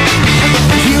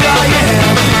 Here I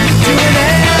am, doing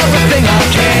everything I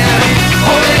can,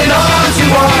 holding on to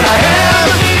what I am,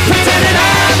 pretending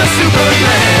I'm a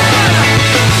Superman.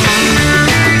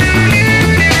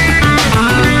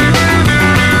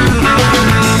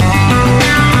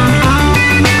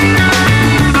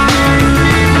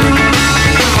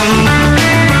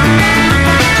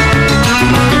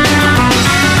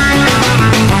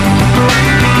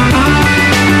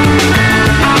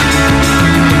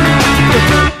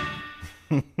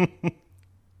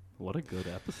 What a good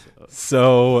episode.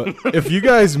 So, if you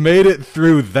guys made it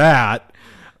through that,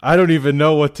 I don't even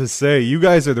know what to say. You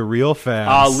guys are the real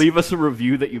fans. Leave us a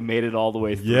review that you made it all the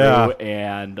way through. Yeah.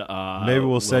 And maybe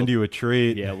we'll send you a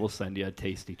treat. Yeah, we'll send you a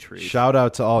tasty treat. Shout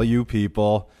out to all you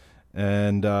people.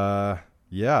 And,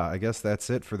 yeah, I guess that's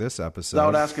it for this episode.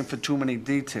 Without asking for too many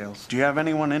details, do you have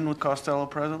anyone in with Costello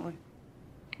presently?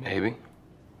 Maybe.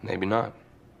 Maybe not.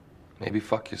 Maybe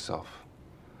fuck yourself.